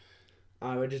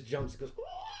 Where it just jumps, goes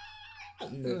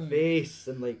in the face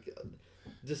and like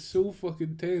just so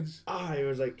fucking tense. It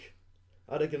was like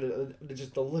I reckon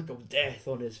just the look of death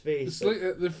on his face. It's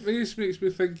like the face makes me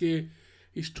think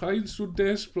he's trying so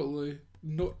desperately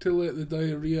not to let the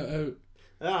diarrhea out.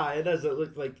 It does. It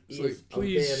looked like it's like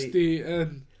please stay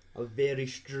in. A very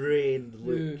strained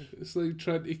look. Yeah, it's like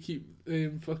trying to keep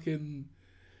fucking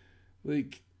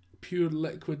like pure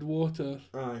liquid water.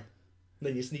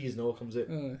 Then you sneeze and all comes out.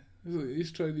 It's like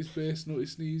he's trying his best not to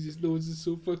sneeze. His nose is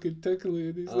so fucking tickly,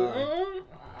 and he's like, oh.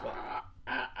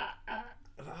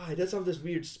 It does have this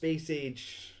weird space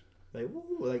age,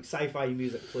 like sci-fi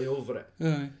music play over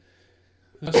it.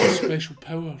 That's his special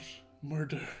powers,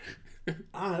 murder.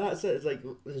 That's it. It's like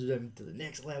this is him to the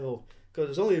next level. Because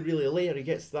it's only really later he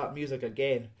gets that music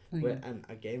again, where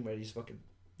he's fucking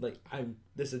like,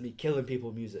 this is me killing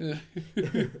people music.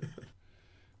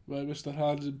 By Mr.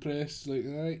 Hands and Press, like,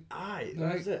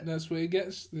 that's it. That's what he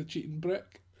gets, the cheating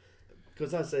brick.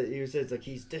 Because that's it. He says like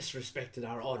he's disrespected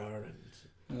our honour,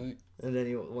 and then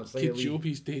he wants like. Kid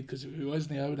Joby's dead because if he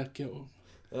wasn't, I would have killed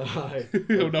him. I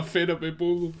would have fed up my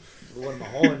bolo. One of my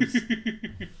horns.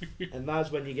 And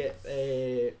that's when you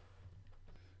get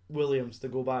Williams to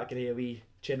go back and have a wee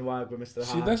chinwag with Mr.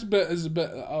 See, this bit is a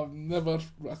bit that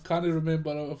I can't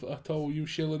remember at all. You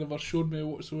Shelley never showed me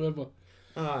whatsoever.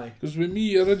 Because with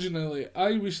me originally,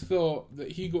 I always thought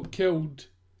that he got killed.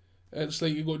 It's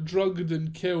like he got drugged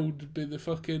and killed by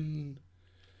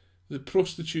the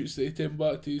prostitutes that he came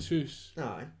back to his house.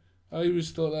 I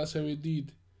always thought that's how he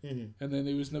died. And then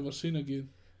he was never seen again.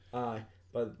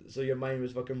 But so your mind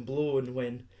was fucking blown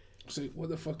when. It's like, what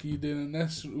the fuck are you doing in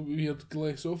this weird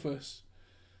glass office?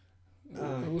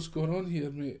 What's going on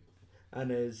here, mate? And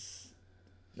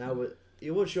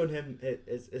you were showing him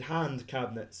his hand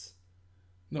cabinets.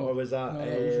 No, or was that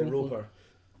was Roper?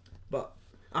 But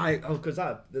Because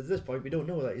at this point we don't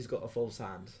know that he's got a false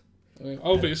hand.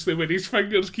 Obviously, when his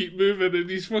fingers keep moving and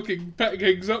he's fucking picking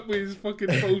things up with his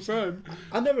fucking false hand.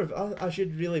 I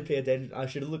should really pay attention. I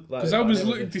should look like. Because I was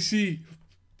looking to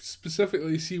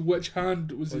specifically see which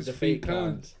hand was his fake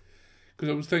hand. Because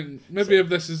I was thinking, maybe if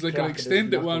this is like an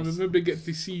extended one, we maybe get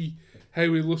to see how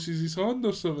he loses his hand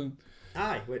or something.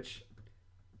 Aye, which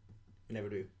we never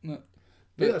do. No.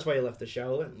 Maybe that's why he left the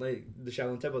Shaolin, like the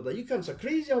Shaolin temple. Like, you cunts are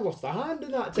crazy, I lost a hand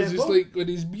in that temple. Because it's like, when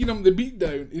he's beating him the beat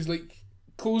down, he's like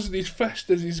closing his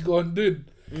fist as he's gone down.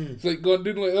 He's like gone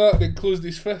down like that, and then closed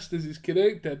his fist as he's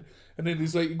connected. And then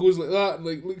he's like, he goes like that, and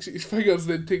like looks at his fingers,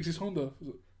 then takes his hand off.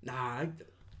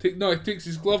 He takes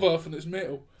his glove off and it's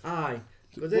metal. Aye.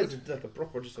 Because it's like a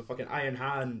proper, just a fucking iron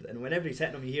hand, and whenever he's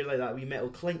hitting him, you hear like that wee metal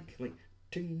clink, like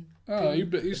ting. But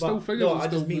he's still fingers. No, I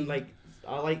just mean like,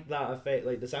 I like that effect,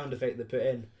 like the sound effect they put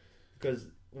in, because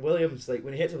Williams, like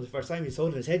when he hits him the first time, he's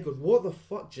holding his head, going, "What the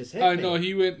fuck just hit me?"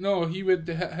 He went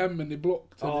to hit him, and they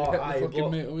blocked. And they hit the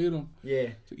fucking metal in him.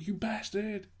 Yeah. Like, you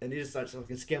bastard! And he just starts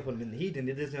fucking scalping him in the head, and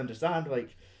he doesn't understand,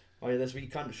 like, oh yeah, this wee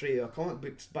cunt straight out of a comic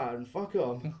book batter and fuck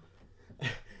him.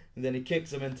 And then he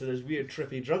kicks him into this weird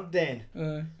trippy drug den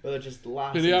where they're just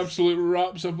laughing. And he absolutely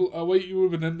wraps a white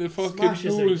woman in the fucking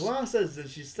smashes nose. Her glasses, and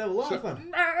she's still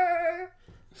laughing.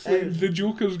 The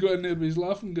Joker's got in there with his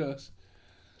laughing gas.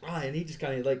 And he just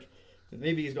kind of like,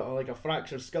 maybe he's got like a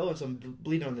fractured skull and some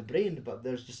bleeding on the brain, but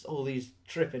there's just all these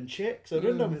tripping chicks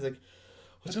around him. He's like,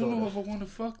 I don't know if I want to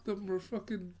fuck them or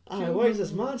fucking. Why is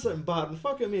this man sitting bad and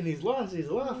fucking me? And he's laughing.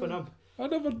 I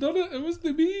never done it. It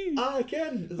wasn't me. I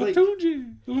can. I told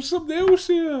you. There was something else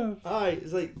here.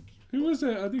 It's like. Who was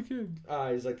it? Eddie King.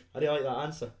 He's like, I didn't like that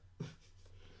answer.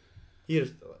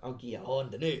 Here's, I'll give you a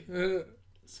hand now.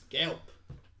 Scalp.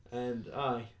 And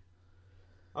I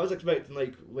was expecting,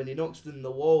 like, when he knocks in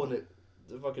the wall and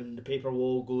the paper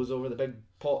wall goes over the big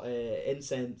pot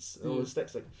incense and all the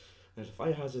sticks, like, there's a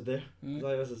fire hazard there.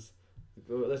 Like,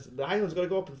 the island's going to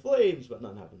go up in flames, but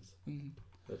nothing happens.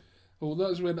 Well,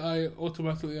 that's when I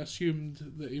automatically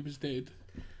assumed that he was dead.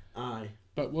 Aye.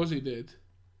 But was he dead?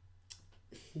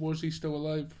 Was he still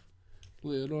alive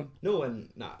later on? No,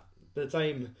 by the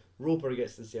time Roper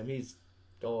gets to see him, he's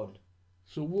gone.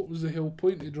 So what was the whole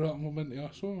point of dropping him into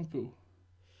a swimming pool?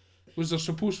 Was there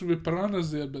supposed to be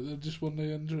piranhas there, but they just weren't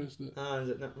interested? Is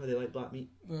it not where they like black meat?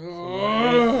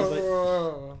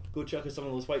 Oh. Go check out some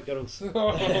of those white girls.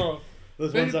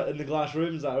 Those ones that in the glass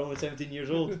rooms that are only 17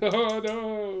 years old. Oh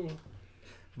no!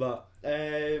 But,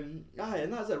 and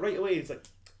that's it, right away. It's like,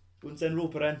 go and send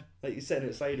Roper in. Like, he's sitting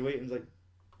outside waiting. He's like,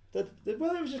 did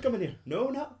Williams just come in here? No,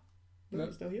 not. No,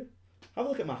 he's still here. Have a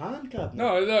look at my hand cabinet.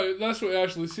 No, that's what he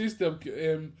actually says to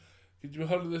him. Did you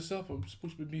hurry this up? I'm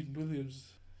supposed to be meeting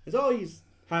Williams. It's always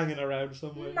hanging around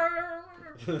somewhere.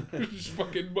 Just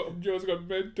fucking bottom jaw's gone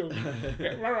mental. He's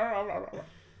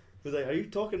like, are you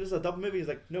talking? This is a double movie? He's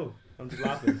like, no, I'm just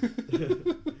laughing.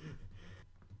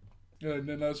 And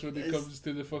then that's when it comes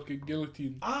to the fucking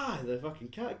guillotine. The fucking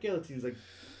cat guillotine's like,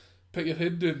 pick your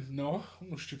head down. No,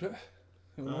 I'm not stupid.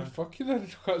 Fuck you then,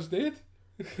 cat's dead.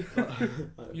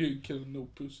 You ain't killing no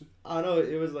pussy. I know,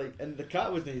 it was like, and the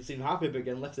cat wasn't seem happy but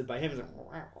getting lifted by him. It was like,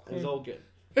 it was all good.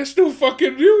 It's no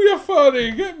fucking real, you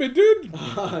fatty. Get me down.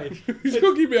 He's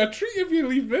gonna give me a treat if you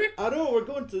leave me. I know, we're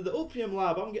going to the opium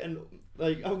lab. I'm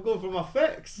going for my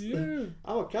fix. Yeah.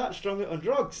 I'm a cat strung out on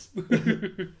drugs.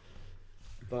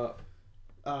 But,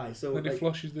 so then he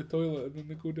flushes the toilet and then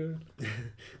they go down.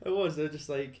 They're just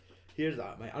like, here's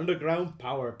my underground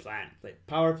power plant. Like,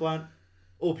 power plant,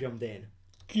 opium den.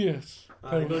 Yes.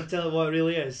 I'm going to tell it what it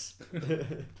really is.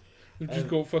 They've just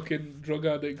got fucking drug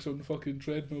addicts on fucking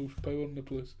treadmills powering the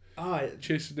place.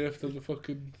 Chasing after the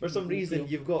fucking... For some reason,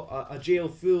 you've got a jail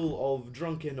full of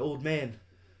drunken old men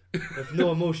with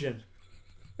no emotion.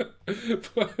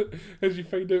 But as you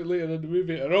find out later in the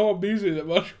movie, they're all amazing at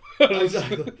martial arts.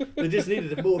 Exactly. They just needed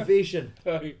the motivation.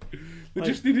 They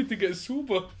just needed to get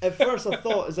sober. At first I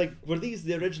thought, it's like, were these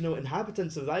the original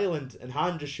inhabitants of the island and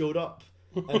Han just showed up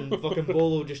and fucking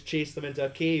Bolo just chased them into a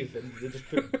cave and they just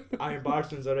put iron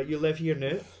bars and alright, you live here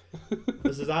now.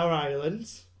 This is our island.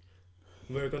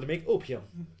 We're going to make opium.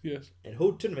 Yes. And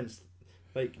hold tournaments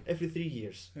like every 3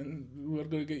 years. And we're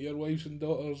going to get your wives and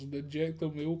daughters and inject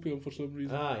them with opium for some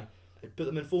reason. Put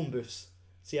them in phone booths.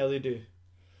 See how they do.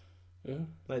 Yeah.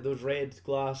 Like those red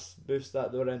glass booths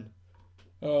that they were in.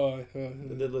 They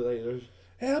did look like there's...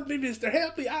 Help me, mister,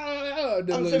 help me! And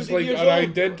then I'm it's 17 like years an old.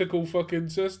 identical fucking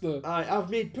sister. I've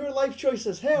made poor life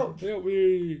choices, help! Help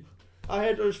me! I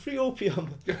heard there was free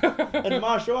opium and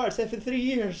martial arts every 3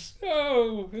 years.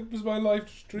 Oh, it was my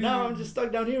life's dream. Now I'm just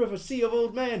stuck down here with a sea of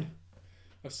old men.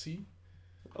 A sea?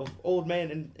 of old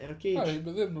men in a cage. Aye,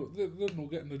 but they're not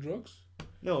getting the drugs.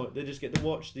 No, they just get to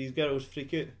watch these girls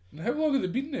freak out. And how long have they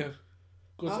been there?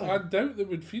 Because Aye. I doubt they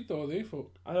would feed all they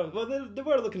folk. Well, they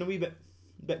were looking a wee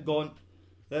bit gaunt.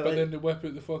 But then they whip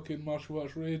out the fucking martial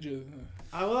arts rage.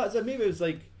 Well, that's it. Maybe it was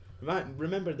like,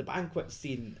 remember the banquet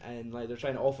scene, and like they're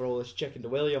trying to offer all this chicken to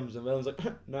Williams, and Williams like,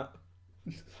 nah.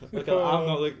 Like, I'm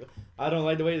not like, I don't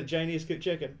like the way the Chinese cook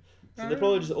chicken. So they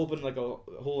probably just open like a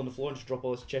hole in the floor and just drop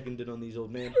all this chicken down on these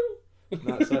old men. And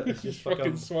that's it. It's just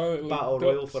fucking battle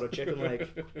royal for a chicken leg.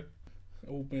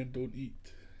 Old men don't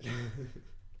eat.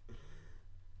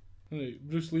 Right,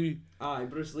 Bruce Lee. Aye,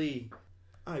 Bruce Lee.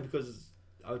 Aye, because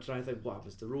I was trying to think what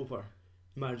happens to Roper.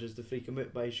 He manages to freak him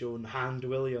out by showing Hand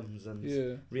Williams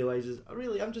and realises,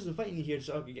 I'm just inviting you here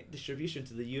so I can get distribution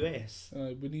to the US.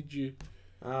 Aye, we need you.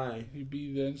 Aye. You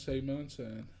be the inside man,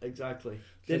 son. Exactly.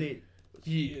 Then he...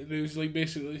 Yeah, it was like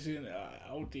basically saying,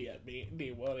 I'll do it, mate,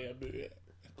 don't worry about it.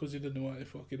 Because he didn't want to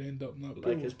fucking end up in that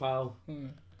like his pal.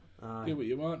 Aye. Get what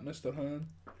you want, Mr. Han.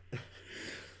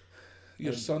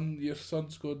 Your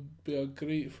son's going to be a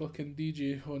great fucking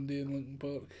DJ one day in Linkin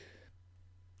Park.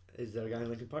 Is there a guy in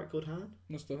Linkin Park called Han?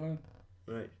 Mr. Han.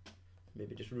 Right.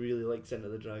 Maybe just really likes Enter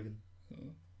the Dragon.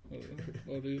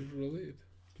 Or he's related.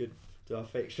 Good. To a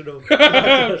fictional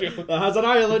that has an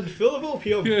island full of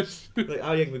opium. Yes. Like,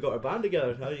 how you we got our band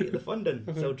together? How you get the funding?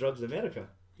 Sell drugs in America.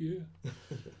 Yeah.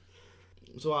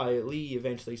 So Lee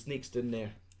eventually sneaks in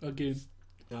there. Again.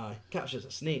 Aye. Captures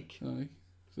a snake. Aye.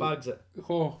 Bags it.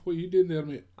 Oh, what are you doing there,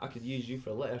 mate? I could use you for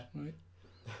a litter. Right.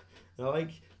 And I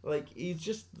like he's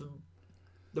just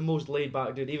the most laid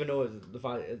back dude, even though the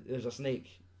fact there's a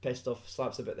snake pissed off,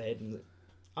 slaps a bit the head and like,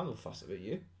 I'm no fuss about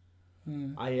you.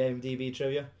 IMDb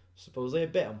trivia. Supposedly I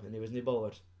bit him and he wasn't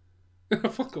bothered.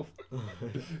 Fuck off.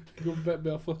 You got bit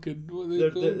by a fucking... What are they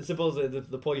called? Supposedly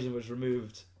the poison was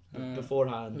removed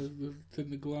beforehand. In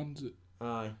the glands.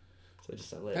 Aye. So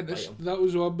just let it bite him. That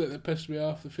was one bit that pissed me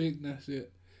off, the fakeness, yeah.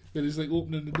 Where he's like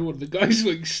opening the door, the guy's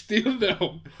like staring at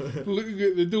him, looking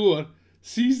at the door,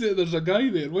 sees that there's a guy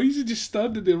there. Why is he just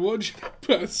standing there watching him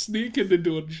put a snake in the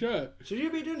door and shut? Should you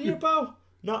be doing here, pal?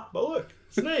 Nah, but look,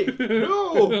 snake!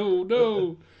 No!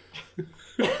 No!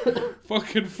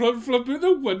 Fucking front flip out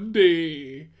the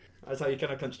window. That's how you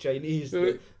kind of punch Chinese.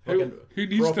 Who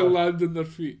needs to land on their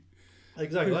feet?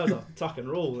 Exactly, that was a tuck and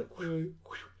roll. Like,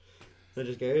 they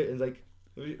just go out and like,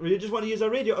 we just want to use our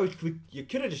radio. Oh, you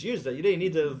could have just used it. You didn't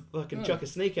need to fucking chuck a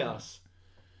snake at us.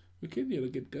 We could, you're a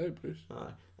good guy, Bruce.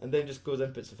 Aye. And then just goes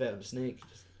in, puts the feet on the snake.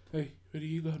 Just hey, where are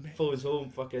you going, mate? phones home,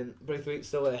 fucking Braithwaite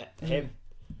still at him.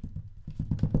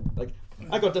 Like,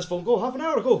 I got this phone call half an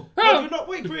hour ago. How did you not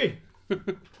wait for me?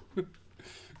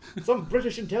 Some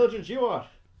British intelligence you are.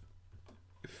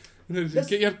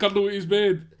 Get your cuddle with his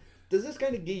bed. Does this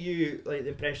kind of give you like the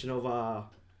impression of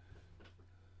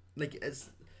like it's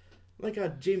like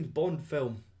a James Bond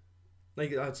film,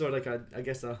 like sort of like I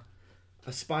guess a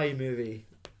spy movie?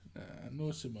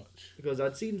 Not so much. Because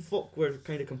I'd seen folk were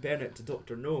kind of comparing it to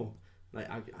Doctor No, like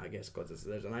I guess because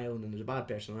there's an island and there's a bad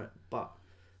person on it, but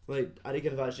like I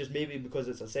reckon that's just maybe because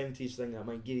it's a 70s thing that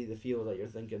might give you the feel that you're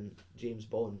thinking James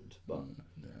Bond, but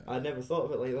I never thought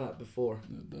of it like that before.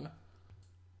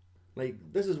 Like,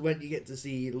 this is when you get to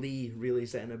see Lee really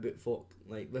setting about folk.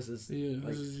 Like, this is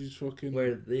this is his fucking...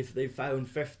 where they found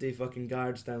 50 fucking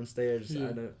guards downstairs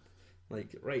and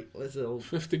like, right, let's all...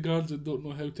 50 guards that don't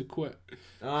know how to quit.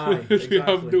 Aye, exactly. They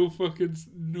have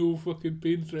no fucking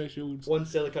pain thresholds. One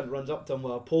silicon runs up to him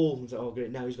with a pole and says, oh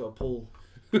great, now he's got a pole.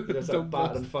 He's going to start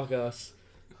battering fuck ass.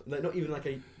 Like, not even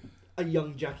like a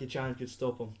young Jackie Chan could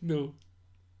stop him. No.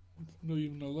 Not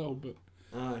even a little bit.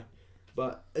 Aye.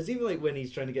 But it's even like when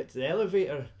he's trying to get to the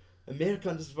elevator, and Mayor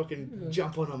cunt just fucking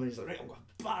jump on him and he's like, right, I'm going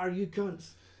to batter you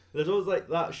cunts. There's always like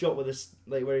that shot with this,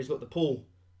 like where he's got the pole,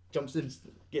 jumps in,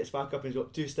 gets back up and he's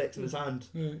got 2 sticks in his hand.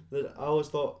 That I always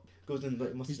thought goes in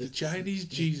like, must he's the Chinese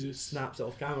Jesus. Snaps it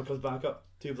off camera, comes back up,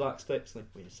 2 black sticks, like,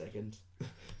 wait a second.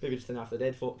 Maybe just enough the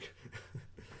dead folk.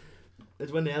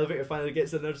 It's when the elevator finally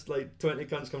gets in, there's like 20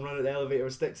 cunts come running at the elevator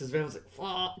with sticks as well. It's like,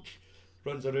 fuck!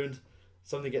 Runs around.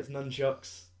 Somebody gets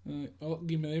nunchucks. Oh,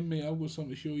 give me them, mate. I've got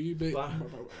something to show you, mate.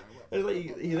 It's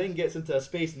like he then gets into a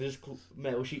space and there's a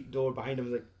metal sheet door behind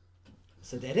him. Like,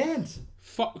 it's a dead end.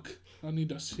 Fuck! I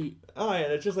need a seat. Aye,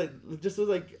 and it's just was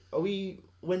like a wee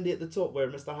windy at the top where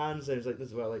Mr. Hand says like, this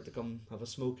is where I like to come have a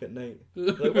smoke at night.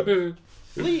 Like,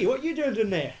 Lee, what are you doing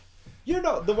in there? You're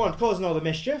not the one causing all the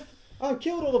mischief. I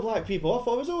killed all the black people. I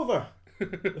thought it was over.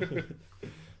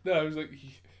 No, I was like,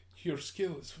 your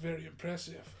skill is very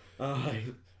impressive. Aye.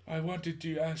 I wanted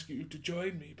to ask you to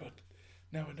join me, but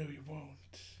now I know you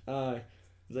won't. Aye.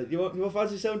 He's like, you want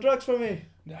fancy selling drugs for me?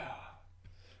 Nah.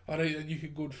 Alright, then you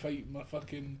could go and fight my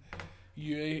fucking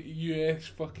US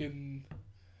fucking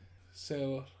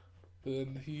seller. But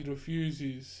then he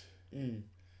refuses.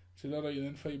 Said, alright,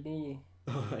 then fight Bolo.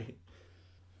 Alright.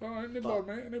 Alright, no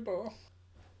bother, mate, no bother.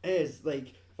 It is,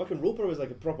 like, fucking Roper was like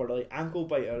a proper, like, ankle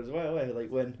biter as well, like,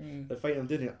 when they're fighting him,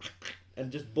 doing it,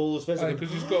 and just Bolo's fist.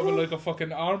 Because he's got him in, like, a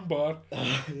fucking arm bar.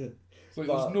 It's like,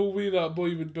 there's no way that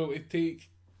boy would be able to take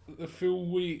the full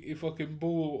weight of fucking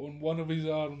Bolo on one of his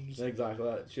arms. Exactly,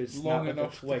 that should snap Long like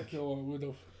enough. a twig. Oh, it would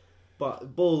have.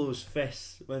 But Bolo's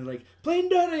fists, when like, plain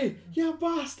dirty, you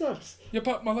bastards! You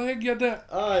bit my leg, you dick.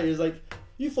 He was like,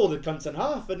 you folded cunts in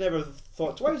half and never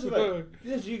thought twice about it.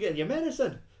 This you getting your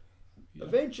medicine. Yeah.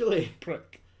 Eventually.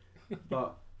 Prick.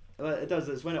 But it does,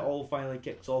 it's when it all finally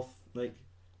kicks off, like,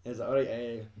 it's like,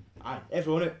 alright,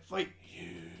 everyone out, fight!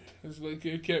 It's like,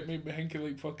 it kept me thinking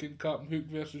like fucking Captain Hook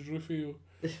versus Rufio.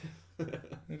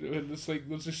 And it's like,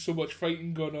 there's just so much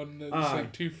fighting going on that it's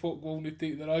like two folk wanting to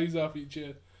take their eyes off each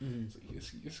other.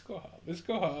 It's like, it's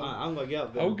got happen. I'm gonna get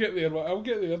up there. I'll get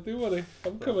there, don't worry.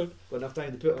 I'm coming. Got enough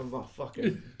time to put on my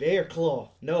fucking bear claw.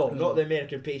 No, not the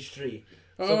American pastry.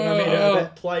 Something I made out of a bit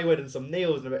of plywood and some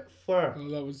nails and a bit of fur. Oh,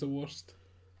 that was the worst.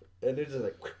 And it just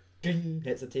like, ding,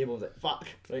 hits the table and it's like, fuck.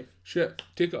 Right? Shit,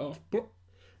 take it off.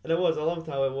 And I loved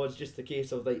how it was just the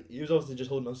case of like, he was obviously just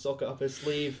holding a socket up his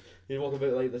sleeve. He was walking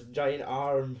about like this giant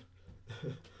arm.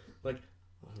 Like,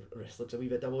 wrist looks a wee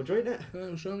bit double jointed.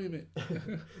 Oh, show me, mate.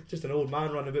 Just an old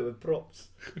man running about with props.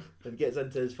 And gets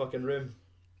into his fucking room.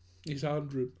 His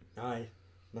hand room. Aye,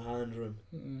 the hand room.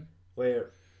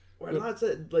 Where that's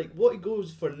it. Like, what he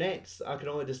goes for next, I can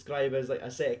only describe as like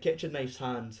a set of kitchen knives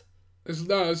hands.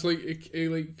 It's like he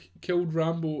like killed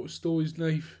Rambo, stole his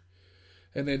knife,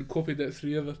 and then copied it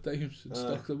 3 other times and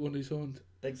stuck them on his hand.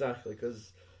 Exactly,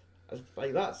 because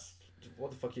like that's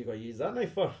what the fuck you got to use that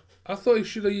knife for? I thought he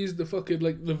should have used the fucking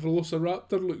like the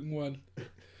Velociraptor looking one.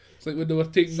 It's like when they were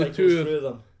taking Cycles the tour. Through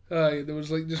them. Aye, there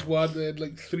was like just one that had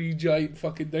like 3 giant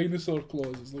fucking dinosaur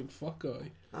claws. It's like fuck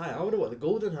aye. Aye, I wonder what the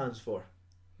golden hand's for.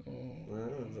 Oh.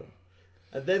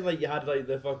 And then like you had like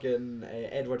the fucking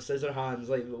Edward Scissorhands,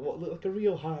 like what looked like a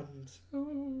real hand.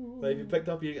 Oh. Like if you picked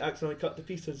up, you accidentally cut to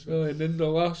pieces. Well, and then the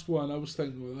last one, I was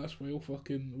thinking, well, that's Will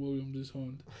fucking Williams'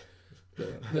 hand.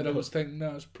 Then I was thinking,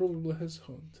 that's probably his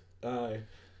hand. Aye.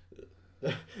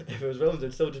 If it was Williams,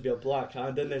 it'd still just be a black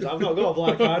hand, didn't it? So I've not got a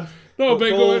black hand. No,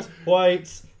 big gold, white.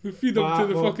 Feed them to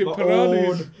the fucking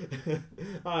piranhas.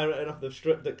 Aye, right enough. They've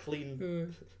stripped it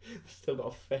clean. Still got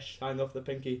a fish hanging off the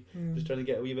pinky. Just trying to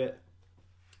get a wee bit.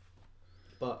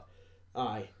 But,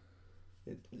 aye.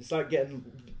 You start getting,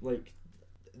 like,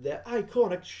 the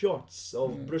iconic shots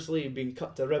of Bruce Lee being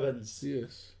cut to ribbons.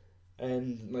 Yes.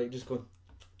 And, like, just going...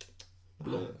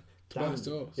 Damn,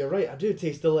 you're right, I do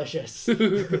taste delicious.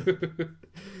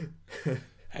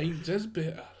 Heinz is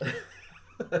better.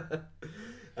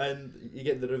 And you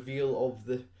get the reveal of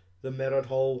the mirrored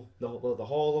hall, the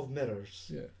Hall of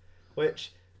Mirrors. Yeah.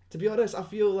 Which, to be honest, I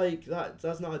feel like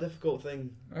that's not a difficult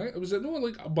thing. Right? Was it not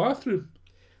like a bathroom?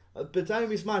 By the time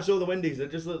we smashed all the windows,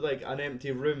 it just looked like an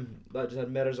empty room that just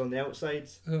had mirrors on the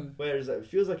outsides. Whereas it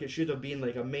feels like it should have been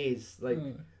like a maze, like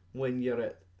when you're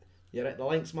at the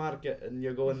Lynx Market and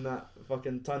you're going that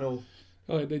fucking tunnel.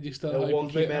 Oh, and then you start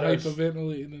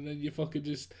hyperventilating, and then you fucking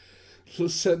just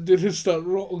sit down and start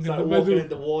rotting start in the walking middle.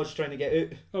 into walls trying to get out.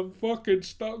 I'm fucking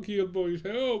stuck here, boys.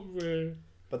 Help me.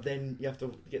 But then you have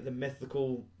to get the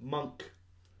mythical monk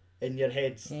in your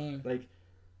heads, like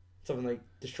something like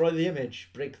destroy the image,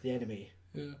 break the enemy.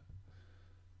 Yeah.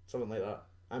 Something like that.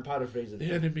 I'm paraphrasing.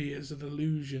 The enemy is an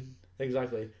illusion.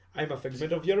 Exactly. I'm a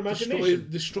figment of your imagination.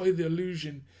 Destroy the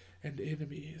illusion, and the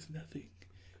enemy is nothing.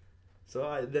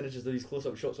 So then it's just these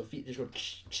close-up shots of feet just going...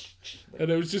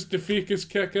 and it was just the fakest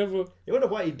kick ever. You wonder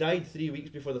why he died 3 weeks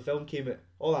before the film came out.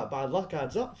 All that bad luck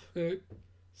adds up.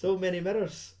 So many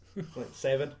mirrors. Like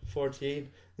 7, 14.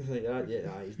 Like that,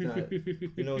 he's not.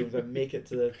 You know, he's going to make it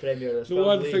to the premiere of this film. The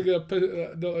one thing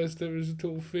I noticed that was a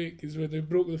total fake is when they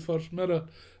broke the first mirror,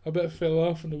 a bit fell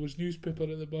off and there was newspaper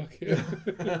at the back here.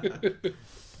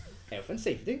 Health and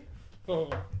safety. Oh.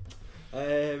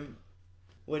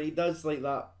 When he does like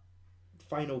that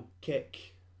final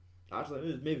kick, actually it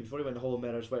was maybe before he went to Hall of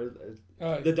Mirrors, where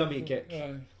the dummy kick.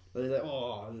 Like,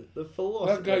 the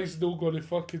philosophy. That guy's not going to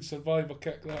fucking survive a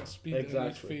kick that speed in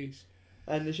his face.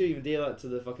 And they shouldn't even do that to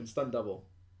the fucking stunt double.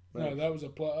 Like, no, that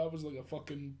was like a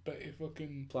fucking bit of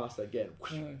fucking plastic getting.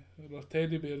 Or a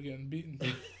teddy bear getting beaten.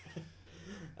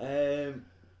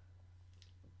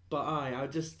 But I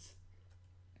just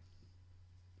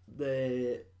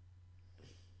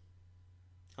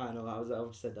I know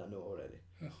I've said that note already.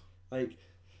 Like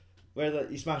where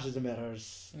he smashes the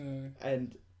mirrors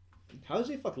and How does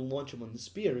he fucking launch him on the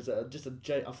spear? Is it just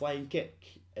a flying kick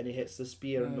and he hits the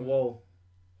spear in the wall?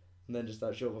 And then just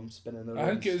that show of him spinning the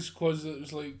I think it's because it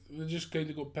was like they just kind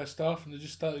of got pissed off and they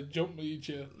just started jumping at each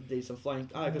other. Did some flying.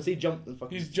 Because he jumped and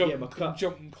fucking He's gave him jumping, a cut.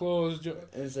 jumping claws, And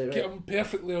it's like, get right. him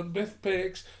perfectly on both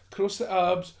pecs, across the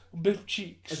abs, on both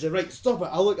cheeks. I said, right, stop it!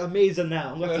 I look amazing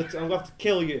now. I'm going to have to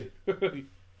kill you.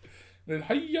 Then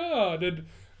hiya! Then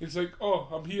it's like, oh,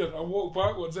 I'm here. I walk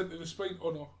backwards into the spine. Oh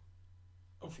no,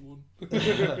 I've flown.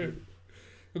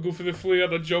 I go for the flare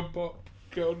and I jump up,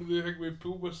 get on the thing, we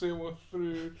pull myself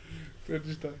through, then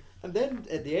just die. And then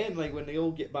at the end, like when they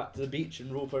all get back to the beach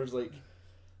and Roper's like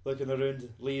looking around,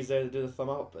 Lee's there to do the thumb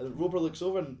up, and Roper looks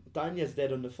over and Tanya's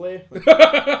dead on the flare. Like,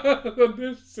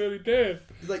 Unnecessary death.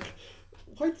 he's like,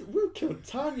 why we killed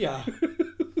Tanya?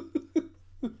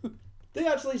 They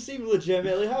actually seem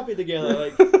legitimately happy together.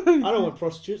 Like, I don't want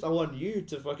prostitutes. I want you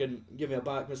to fucking give me a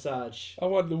back massage. I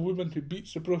want the woman who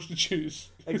beats the prostitutes.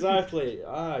 Exactly.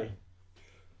 Aye.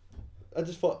 I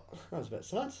just thought that was a bit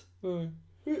sad. Aye.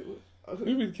 Who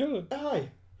Who would kill her? aye.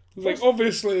 Like,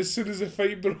 obviously, as soon as the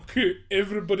fight broke out,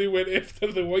 everybody went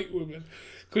after the white woman.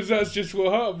 Because that's just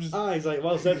what happens. Aye, he's like,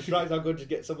 well, instead of distracted, I'm going to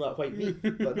get some of that white meat.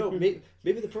 But no,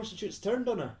 maybe the prostitutes turned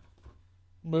on her.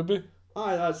 Maybe.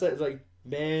 Aye, that's it. It's like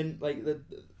men, like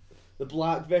the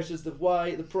black versus the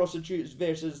white, the prostitutes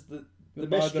versus the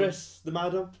mistress, the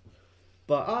madam.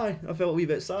 But aye, I felt a wee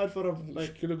bit sad for him. She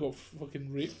Like, could have got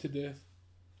fucking raped to death.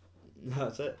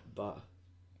 that's it. But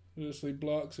It's like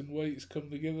blacks and whites come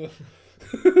together.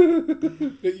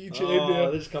 At each end oh,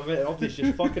 there. they just come in. And obviously,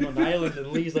 she's fucking on the island, and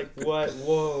Lee's like, what?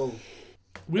 Whoa.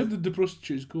 Where did the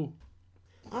prostitutes go?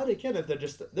 I reckon if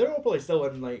they're all probably still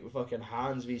in like fucking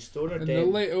hands v stoner And dead.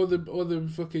 all the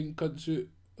fucking cunts out,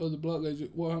 all the black guys.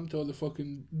 What happened to all the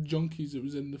fucking junkies that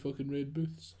was in the fucking red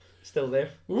booths? Still there.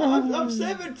 Ooh. I'm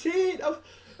 17.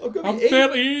 I'm gonna I'm be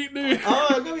 38 now.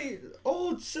 I'm gonna be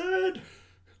old soon.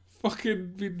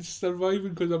 Fucking been surviving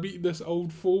because I'm eating this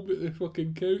old foam at the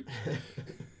fucking couch.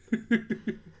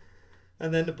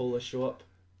 And then the Polish show up,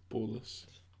 Bolus.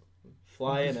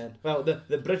 flying in. Well,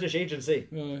 the British agency.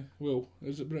 Well,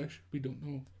 is it British? We don't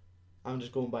know. I'm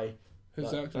just going by His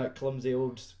accent. that clumsy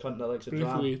old cunt that likes to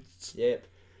drive. Braithwaite. Yep.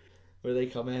 Where they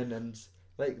come in and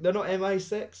like they're not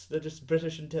MI6. They're just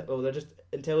British they're just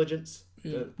intelligence.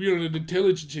 Yeah. We're an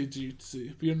intelligence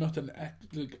agency. We're not an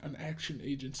action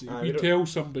agency. We We tell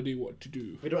somebody what to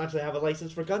do. We don't actually have a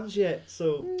license for guns yet,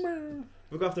 so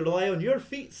we're gonna have to rely on your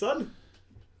feet, son.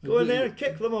 Go in there and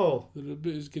kick them all. They're a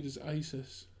bit as good as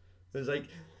ISIS. It's like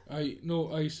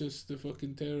No ISIS, the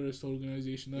fucking terrorist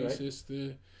organisation. Right. ISIS,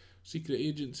 the secret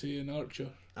agency in Archer.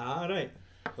 right,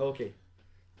 okay.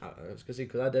 I was gonna say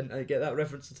because I didn't get that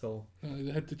reference at all.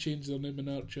 They had to change their name in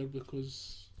Archer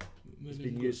because It's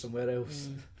been used somewhere else.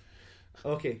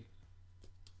 Okay.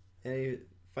 Any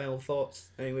final thoughts?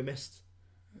 Anything we missed?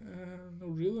 No,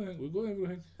 really. I think we got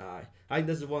everything. Aye. I think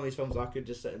this is one of these films I could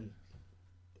just sit in.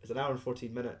 It's an hour and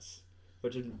 14 minutes,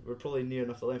 which is, we're probably near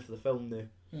enough the length of the film now.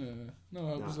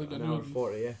 No, it was like an hour and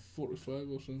 40, yeah. 45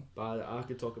 or so. But I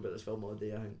could talk about this film all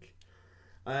day, I think.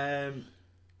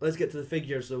 Let's get to the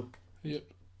figures though. Yep.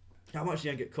 How much do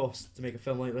you think it cost to make a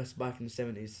film like this back in the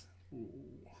 70s?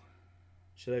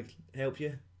 Should I help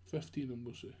you? 15, I'm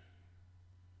going to say.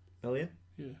 Million?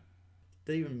 Yeah.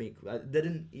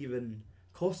 Didn't even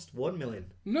cost 1 million.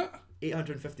 Nah.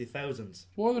 850,000.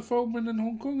 What are they filming in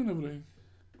Hong Kong and everything?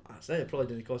 I say it probably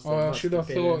didn't cost that Oh, I much. should to have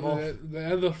pay thought them off.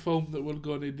 the other film that we're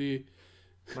going to do.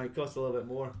 Might cost a little bit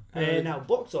more. Aye. Now,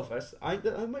 box office. I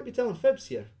might be telling fibs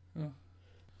here. Oh.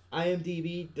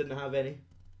 IMDb didn't have any.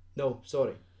 No,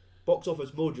 sorry. Box Office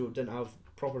Mojo didn't have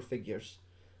proper figures.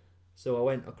 So I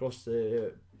went across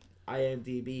the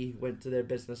IMDb, went to their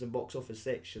business and box office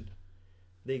section.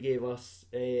 They gave us,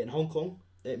 in Hong Kong,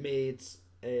 it made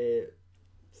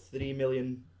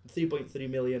 3.3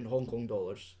 million Hong Kong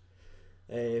dollars.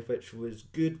 Which was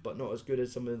good, but not as good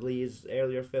as some of Lee's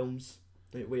earlier films.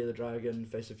 Like Way of the Dragon,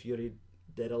 Fist of Fury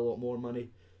did a lot more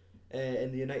money.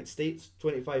 In the United States,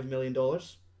 $25 million.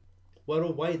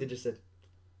 Worldwide, they just said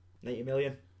 90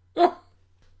 million. Oh.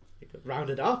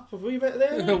 Rounded up a wee bit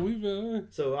there. A wee bit,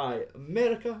 So,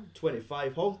 America,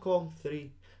 25, Hong Kong,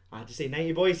 3. I had to say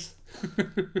 90, boys.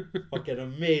 Fucking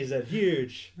amazing,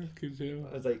 huge. Fucking hell.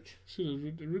 I was like, Should have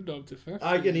rid up to 50.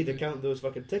 I'm gonna need to count those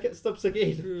fucking ticket stubs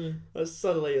again. That's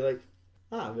suddenly like,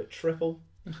 about triple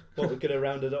what we could have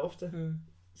rounded it off to.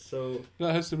 So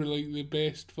that has to be like the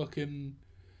best fucking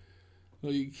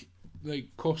like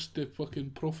cost to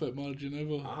fucking profit margin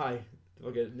ever. aye,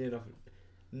 fucking near enough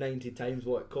 90 times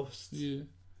what it costs. Yeah.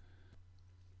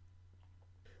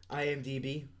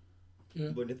 IMDb. Yeah.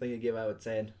 What do you think you give out of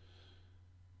 10?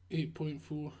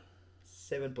 8.4.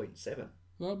 7.7.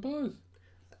 That bad?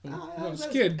 Ah, That's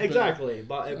that's- good. but- Exactly,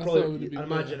 but it I thought it probably, would've been I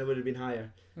imagine better. it would have been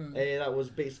higher. Uh, That was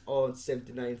based on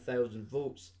 79,000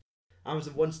 votes.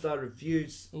 Amazon 1-star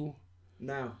reviews. oh,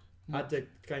 Now, I had to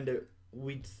kind of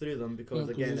weed through them because,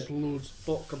 no, again, there's loads.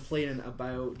 folk complaining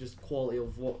about just quality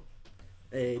of what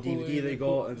DVD Quality they of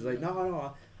got, the- and it's like,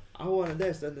 no, I wanted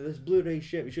this and this Blu-ray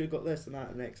shit. We should have got this and that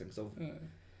and next and so.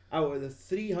 Out of the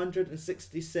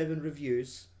 367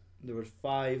 reviews, there were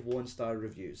 5 1-star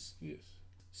reviews. Yes.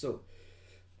 So,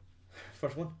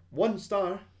 first one, 1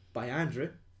 star by Andrew.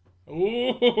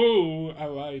 Oh, I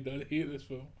lied. I hate this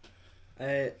film.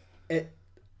 I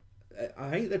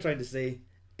think they're trying to say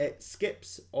it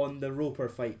skips on the Roper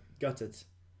fight, gutted.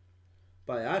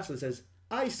 But it actually says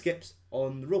I skips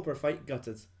on the Roper fight,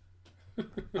 gutted.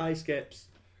 I skips.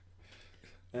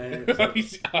 So,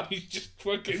 he's just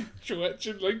fucking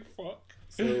twitching like fuck.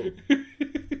 so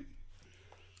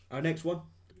our next one,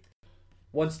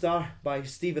 1 star by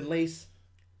Stephen Lace.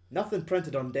 Nothing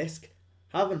printed on disc.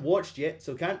 Haven't watched yet,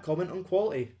 so can't comment on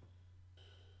quality.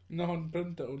 Nothing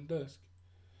printed on disc.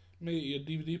 Mate, your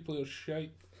DVD player's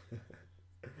shite.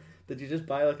 Did you just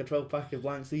buy like a 12-pack of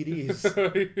blank CDs?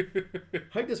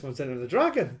 How this one's Enter the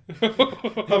Dragon?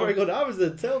 How are we going to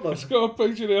Amazon? Tell them. It's got a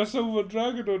picture of a silver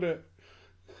dragon on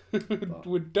it.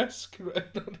 With disc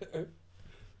written on it.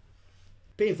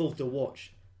 Painful to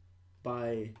Watch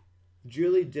by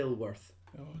Julie Dilworth.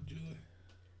 Oh, Julie.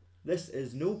 This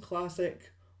is no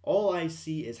classic. All I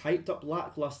see is hyped up,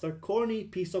 lackluster, corny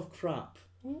piece of crap.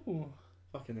 Ooh.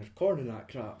 Fucking there's corn in that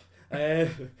crap.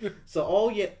 So all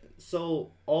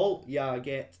I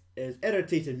get is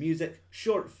irritating music,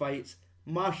 short fights.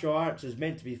 Martial arts is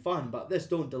meant to be fun, but this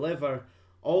don't deliver.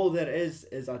 All there is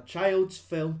a child's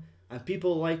film, and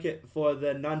people like it for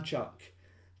the nunchuck,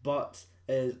 but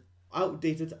is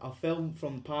outdated. A film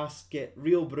from past. Get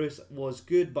real, Bruce was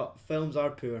good, but films are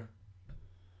poor.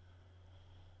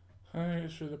 Aye,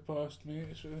 it's for the past, mate.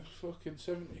 It's for the fucking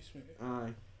 70s, mate.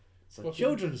 Aye, it's a Fucking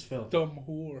children's film. Dumb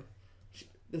whore.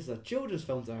 This is a children's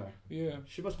film to her. Yeah.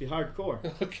 She must be hardcore.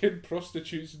 Fucking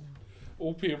prostitutes and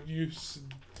opium use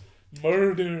and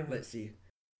murder. Let's see.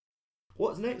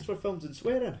 What's next for films and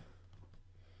swearing?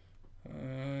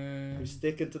 We're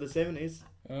sticking to the 70s.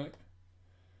 Right.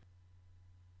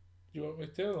 Do you want me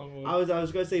to tell them? I was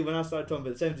going to say, when I started talking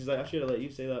about the 70s, like, I should have let you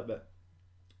say that, but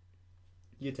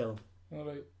you tell them.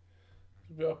 Alright.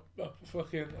 A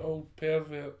fucking old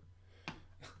pervert.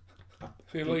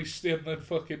 He likes staring at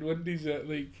fucking windies at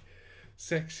like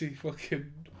sexy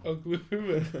fucking ugly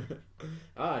women.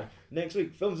 Aye. Next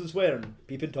week, films and swearing.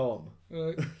 Peeping Tom.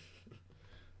 Right.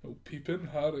 Oh, peeping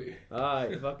Harry.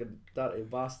 Aye, fucking dirty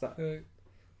bastard. Right.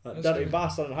 That That's dirty good.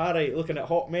 bastard Harry looking at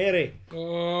Hot Mary.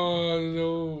 Oh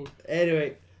no.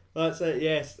 Anyway, that's it,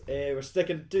 yes. We're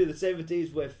sticking to the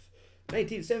 70s with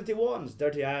 1971's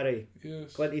Dirty Harry.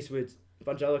 Yes. Clint Eastwood. A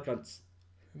bunch of other cunts.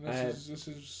 And this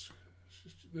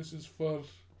is for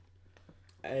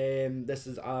This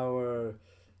is our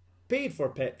paid for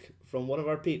pick from one of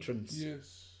our patrons.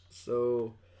 yes.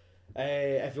 So,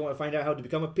 if you want to find out how to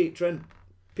become a patron,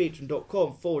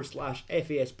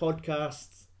 patreon.com/FAS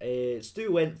podcasts.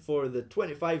 Stu went for the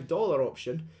 $25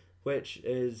 option, which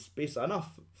is basically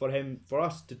enough for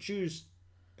us to choose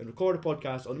and record a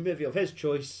podcast on a movie of his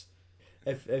choice.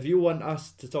 If you want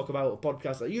us to talk about a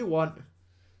podcast that you want,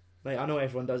 like, I know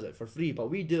everyone does it for free,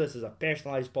 but we do this as a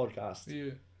personalised podcast.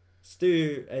 Yeah.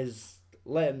 Stu is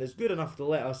good enough to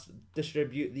let us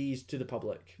distribute these to the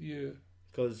public, Yeah.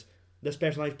 because this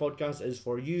personalised podcast is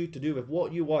for you to do with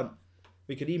what you want.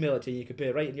 We could email it to you. You could pay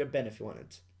it right in your bin if you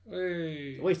wanted.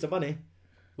 Hey. A waste of money.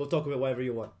 We'll talk about whatever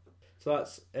you want. So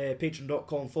that's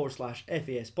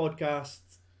patreon.com/FAS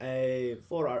podcasts.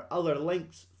 For our other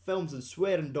links,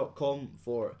 filmsandswearing.com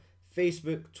for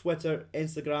Facebook, Twitter,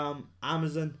 Instagram,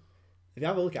 Amazon. If you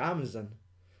have a look at Amazon,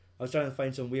 I was trying to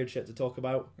find some weird shit to talk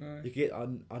about. Aye. You can get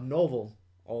a novel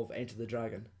of Enter the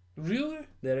Dragon. Really?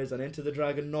 There is an Enter the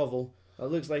Dragon novel. It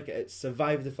looks like it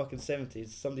survived the fucking 70s.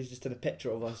 Somebody's just in a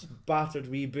picture of us, battered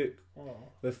wee book Oh,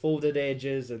 with folded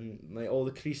edges and like all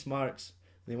the crease marks.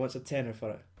 And he wants a tenner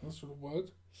for it. that's not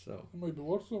bad. So It might be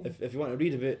worth them. if you want to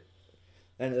read a bit,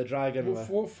 Enter the Dragon,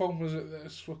 What film is it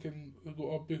that's fucking got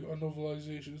a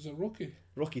novelisation? Is it Rocky?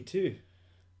 Rocky 2.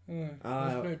 Aye.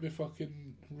 Aye. This might be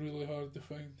fucking really hard to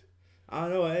find. I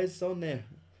know it is on there.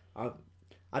 I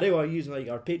do want to use like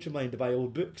our Patreon line to buy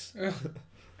old books.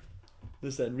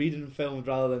 Just reading films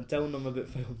rather than telling them about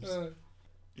films.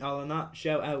 Other than that,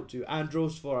 shout out to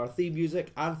Andros for our theme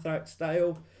music, Anthrax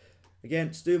style.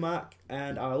 Again, Stu Mac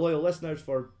and our loyal listeners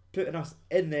for putting us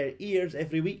in their ears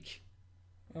every week.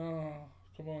 Oh,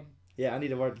 come on. Yeah, I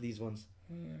need a word for these ones.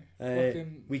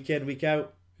 Fucking week in, week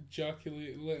out.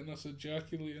 letting us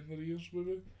ejaculate in their ears,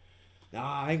 maybe.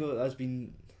 Nah, I think that's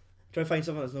been. Try to find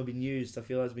something that's not been used. I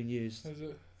feel that's been used. Is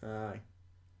it? Aye.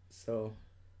 So.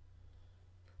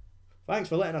 Thanks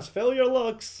for letting us fill your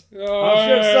lugs. Oh, I'm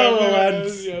sure Sutherland.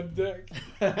 You dick.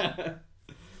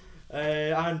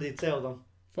 Andy, tell them.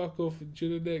 Fuck off and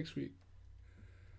tune in next week.